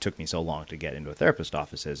think, took me so long to get into a therapist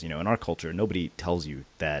office is, in our culture, nobody tells you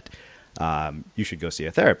that you should go see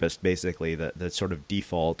a therapist. Basically, the sort of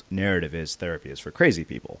default narrative is therapy is for crazy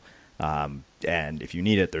people. And if you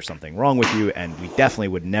need it, there's something wrong with you. And we definitely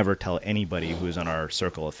would never tell anybody who is in our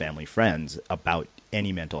circle of family friends about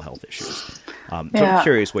any mental health issues. So I'm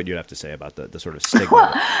curious what you'd have to say about the sort of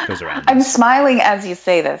stigma that goes around I'm this. smiling as you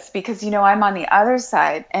say this because, I'm on the other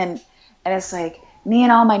side and it's like me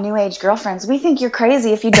and all my new age girlfriends, we think you're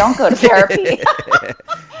crazy if you don't go to therapy.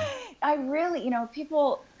 I really,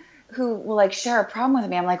 people who will like share a problem with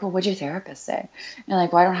me, I'm like, well, what'd your therapist say? And they're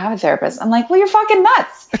like, well, I don't have a therapist. I'm like, well, you're fucking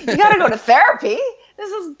nuts. You got to go to therapy. This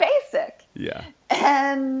is basic. Yeah.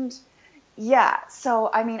 And so,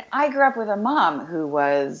 I mean, I grew up with a mom who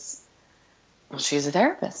was, well, she's a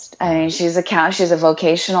therapist. I mean, she's a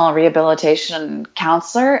vocational rehabilitation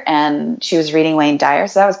counselor, and she was reading Wayne Dyer,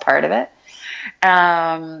 so that was part of it.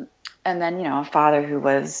 And then, a father who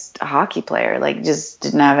was a hockey player, like just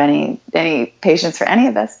didn't have any patience for any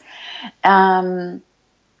of us.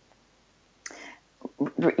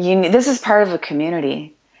 This is part of a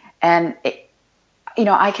community, and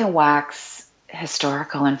I can wax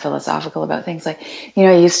historical and philosophical about things like,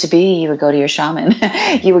 it used to be you would go to your shaman,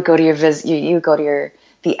 you would go to you would go to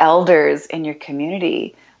the elders in your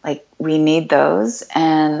community. Like, we need those,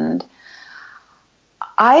 and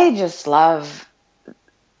I just love.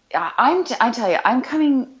 I tell you, I'm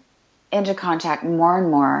coming into contact more and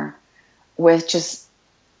more with just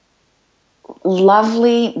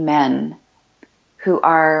lovely men who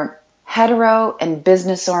are hetero and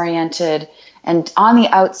business oriented, and on the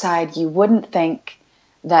outside you wouldn't think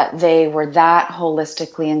that they were that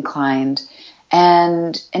holistically inclined,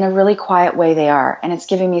 and in a really quiet way they are, and it's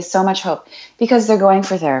giving me so much hope because they're going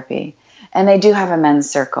for therapy and they do have a men's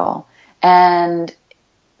circle, and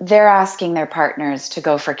they're asking their partners to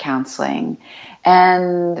go for counseling,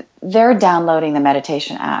 and they're downloading the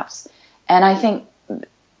meditation apps. And I think,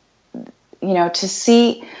 to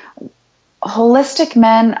see holistic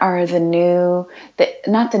men are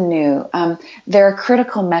they're a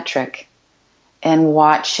critical metric in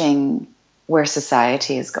watching where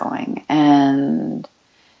society is going. And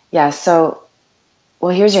so,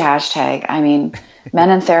 well, here's your hashtag. I mean, men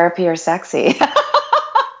in therapy are sexy.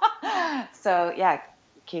 So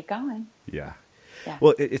keep going. Yeah.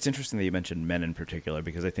 Well, it's interesting that you mentioned men in particular,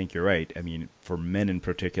 because I think you're right. I mean, for men in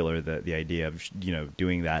particular, the idea of,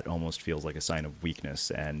 doing that almost feels like a sign of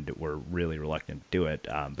weakness, and we're really reluctant to do it.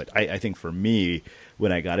 But I think for me,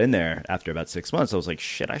 when I got in there after about 6 months, I was like,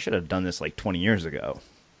 shit, I should have done this like 20 years ago.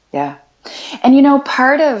 Yeah. And,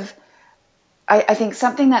 part of, I think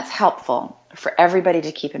something that's helpful for everybody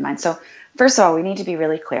to keep in mind. So first of all, we need to be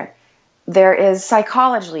really clear. There is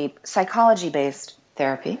psychology-based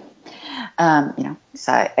therapy.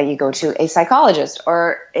 You go to a psychologist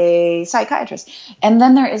or a psychiatrist, and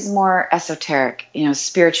then there is more esoteric,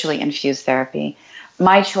 spiritually infused therapy.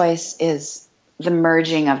 My choice is the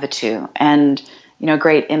merging of the two, and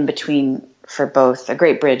great in between for both. A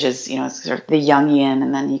great bridge is sort of the Jungian,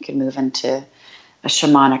 and then you can move into a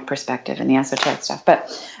shamanic perspective and the esoteric stuff. But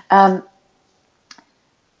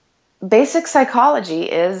basic psychology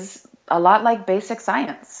is a lot like basic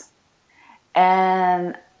science.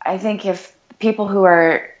 And I think if people who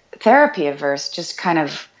are therapy averse just kind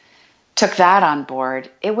of took that on board,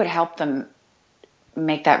 it would help them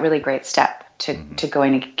make that really great step to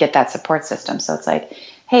going to get that support system. So it's like,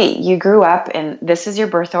 hey, you grew up and this is your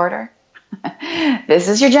birth order. This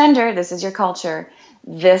is your gender. This is your culture.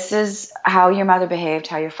 This is how your mother behaved,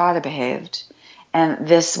 how your father behaved. And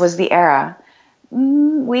this was the era.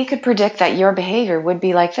 We could predict that your behavior would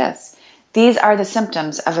be like this. These are the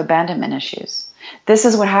symptoms of abandonment issues. This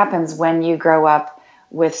is what happens when you grow up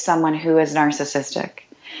with someone who is narcissistic.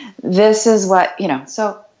 This is what,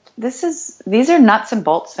 so these are nuts and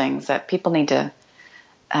bolts things that people need to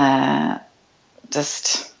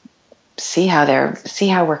just see how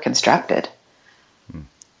we're constructed.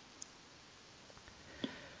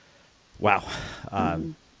 Wow.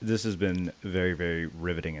 This has been very, very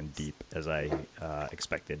riveting and deep, as I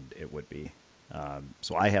expected it would be.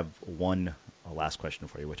 So I have one last question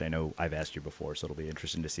for you, which I know I've asked you before, so it'll be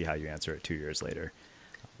interesting to see how you answer it 2 years later.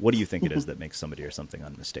 What do you think it is that makes somebody or something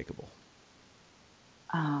unmistakable?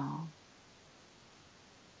 Oh,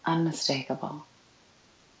 unmistakable.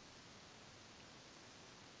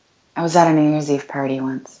 I was at a New Year's Eve party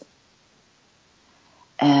once,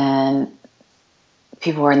 and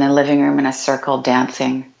people were in the living room in a circle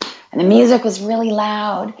dancing, and the music was really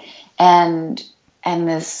loud. And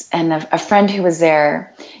a friend who was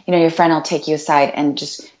there, your friend will take you aside and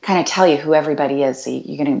just kind of tell you who everybody is. So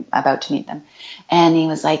you're about to meet them. And he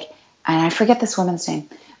was like, and I forget this woman's name,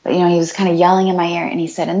 but he was kind of yelling in my ear, and he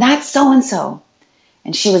said, and that's so-and-so.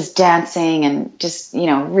 And she was dancing and just,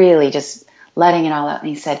 really just letting it all out. And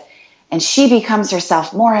he said, and she becomes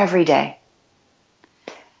herself more every day.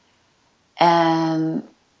 And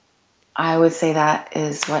I would say that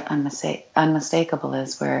is what unmistakable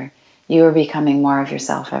is, where you are becoming more of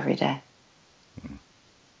yourself every day.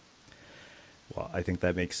 Well, I think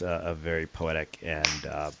that makes a very poetic and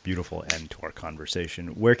beautiful end to our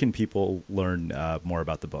conversation. Where can people learn more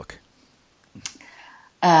about the book?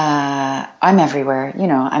 I'm everywhere.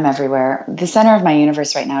 I'm everywhere. The center of my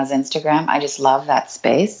universe right now is Instagram. I just love that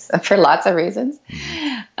space for lots of reasons.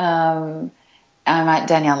 I'm at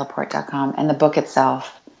DanielleLaporte.com, and the book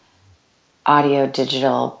itself, audio,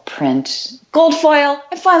 digital, print, gold foil.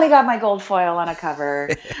 I finally got my gold foil on a cover.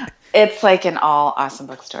 It's like in all awesome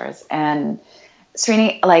bookstores. And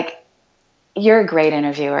Srini, you're a great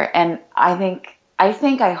interviewer. And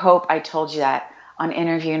I hope I told you that on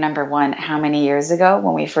interview number 1, how many years ago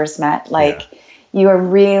when we first met. You are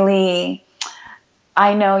really,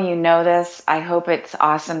 I know you know this. I hope it's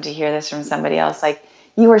awesome to hear this from somebody else.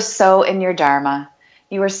 You were so in your dharma.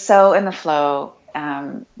 You were so in the flow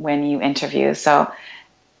when you interview. So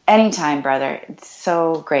anytime, brother. It's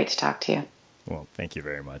so great to talk to you. Well, thank you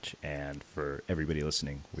very much. And for everybody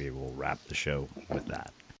listening, we will wrap the show with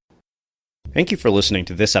that. Thank you for listening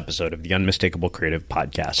to this episode of the Unmistakable Creative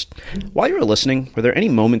Podcast. While you were listening, were there any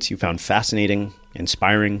moments you found fascinating,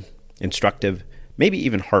 inspiring, instructive, maybe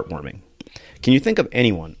even heartwarming? Can you think of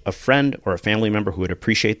anyone, a friend or a family member who would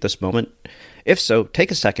appreciate this moment? If so,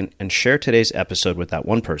 take a second and share today's episode with that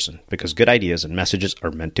one person, because good ideas and messages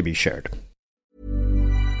are meant to be shared.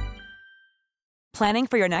 Planning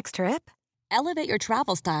for your next trip? Elevate your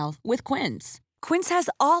travel style with Quince. Quince has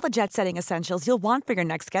all the jet-setting essentials you'll want for your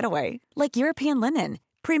next getaway, like European linen,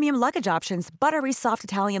 premium luggage options, buttery soft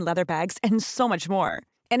Italian leather bags, and so much more.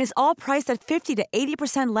 And is all priced at 50 to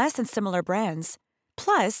 80% less than similar brands.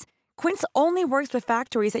 Plus, Quince only works with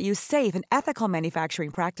factories that use safe and ethical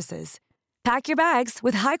manufacturing practices. Pack your bags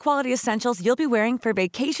with high-quality essentials you'll be wearing for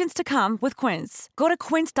vacations to come with Quince. Go to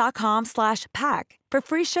quince.com/pack for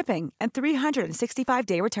free shipping and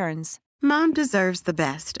 365-day returns. Mom deserves the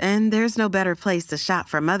best, and there's no better place to shop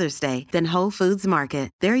for Mother's Day than Whole Foods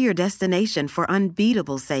Market. They're your destination for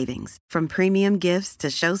unbeatable savings, from premium gifts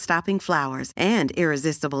to show-stopping flowers and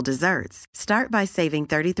irresistible desserts. Start by saving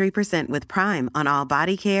 33% with Prime on all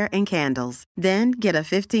body care and candles. Then get a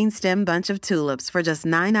 15-stem bunch of tulips for just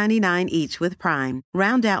 $9.99 each with Prime.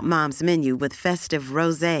 Round out Mom's menu with festive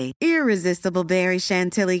rosé, irresistible berry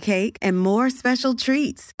chantilly cake, and more special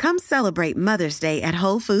treats. Come celebrate Mother's Day at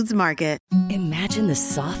Whole Foods Market. Imagine the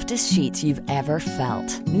softest sheets you've ever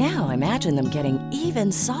felt. Now imagine them getting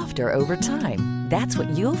even softer over time. That's what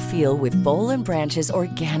you'll feel with Boll & Branch's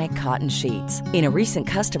organic cotton sheets. In a recent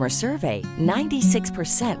customer survey,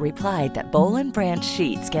 96% replied that Boll & Branch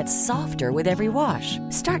sheets get softer with every wash.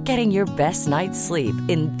 Start getting your best night's sleep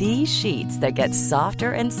in these sheets that get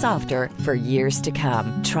softer and softer for years to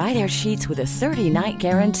come. Try their sheets with a 30-night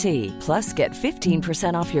guarantee. Plus, get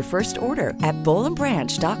 15% off your first order at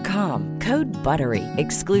bollandbranch.com. Code BUTTERY.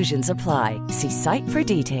 Exclusions apply. See site for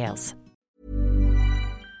details.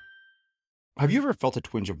 Have you ever felt a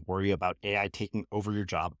twinge of worry about AI taking over your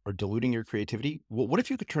job or diluting your creativity? Well, what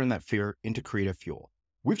if you could turn that fear into creative fuel?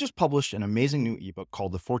 We've just published an amazing new ebook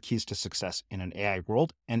called The 4 Keys to Success in an AI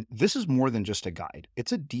World, and this is more than just a guide.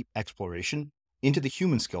 It's a deep exploration into the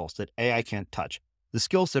human skills that AI can't touch, the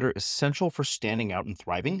skills that are essential for standing out and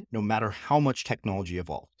thriving, no matter how much technology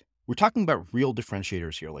evolved. We're talking about real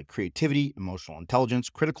differentiators here, like creativity, emotional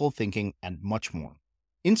intelligence, critical thinking, and much more.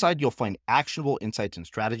 Inside, you'll find actionable insights and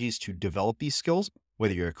strategies to develop these skills,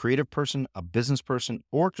 whether you're a creative person, a business person,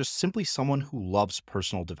 or just simply someone who loves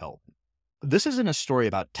personal development. This isn't a story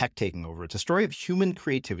about tech taking over. It's a story of human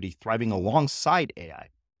creativity thriving alongside AI.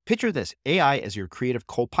 Picture this, AI as your creative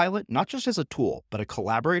co-pilot, not just as a tool, but a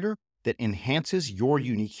collaborator that enhances your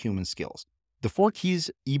unique human skills. The 4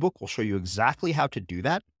 Keys ebook will show you exactly how to do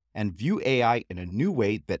that and view AI in a new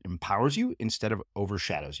way that empowers you instead of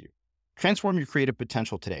overshadows you. Transform your creative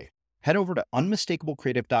potential today. Head over to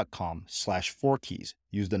unmistakablecreative.com/4keys.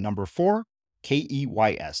 Use the number 4,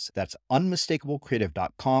 KEYS. That's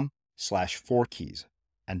unmistakablecreative.com/4keys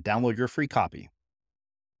and download your free copy.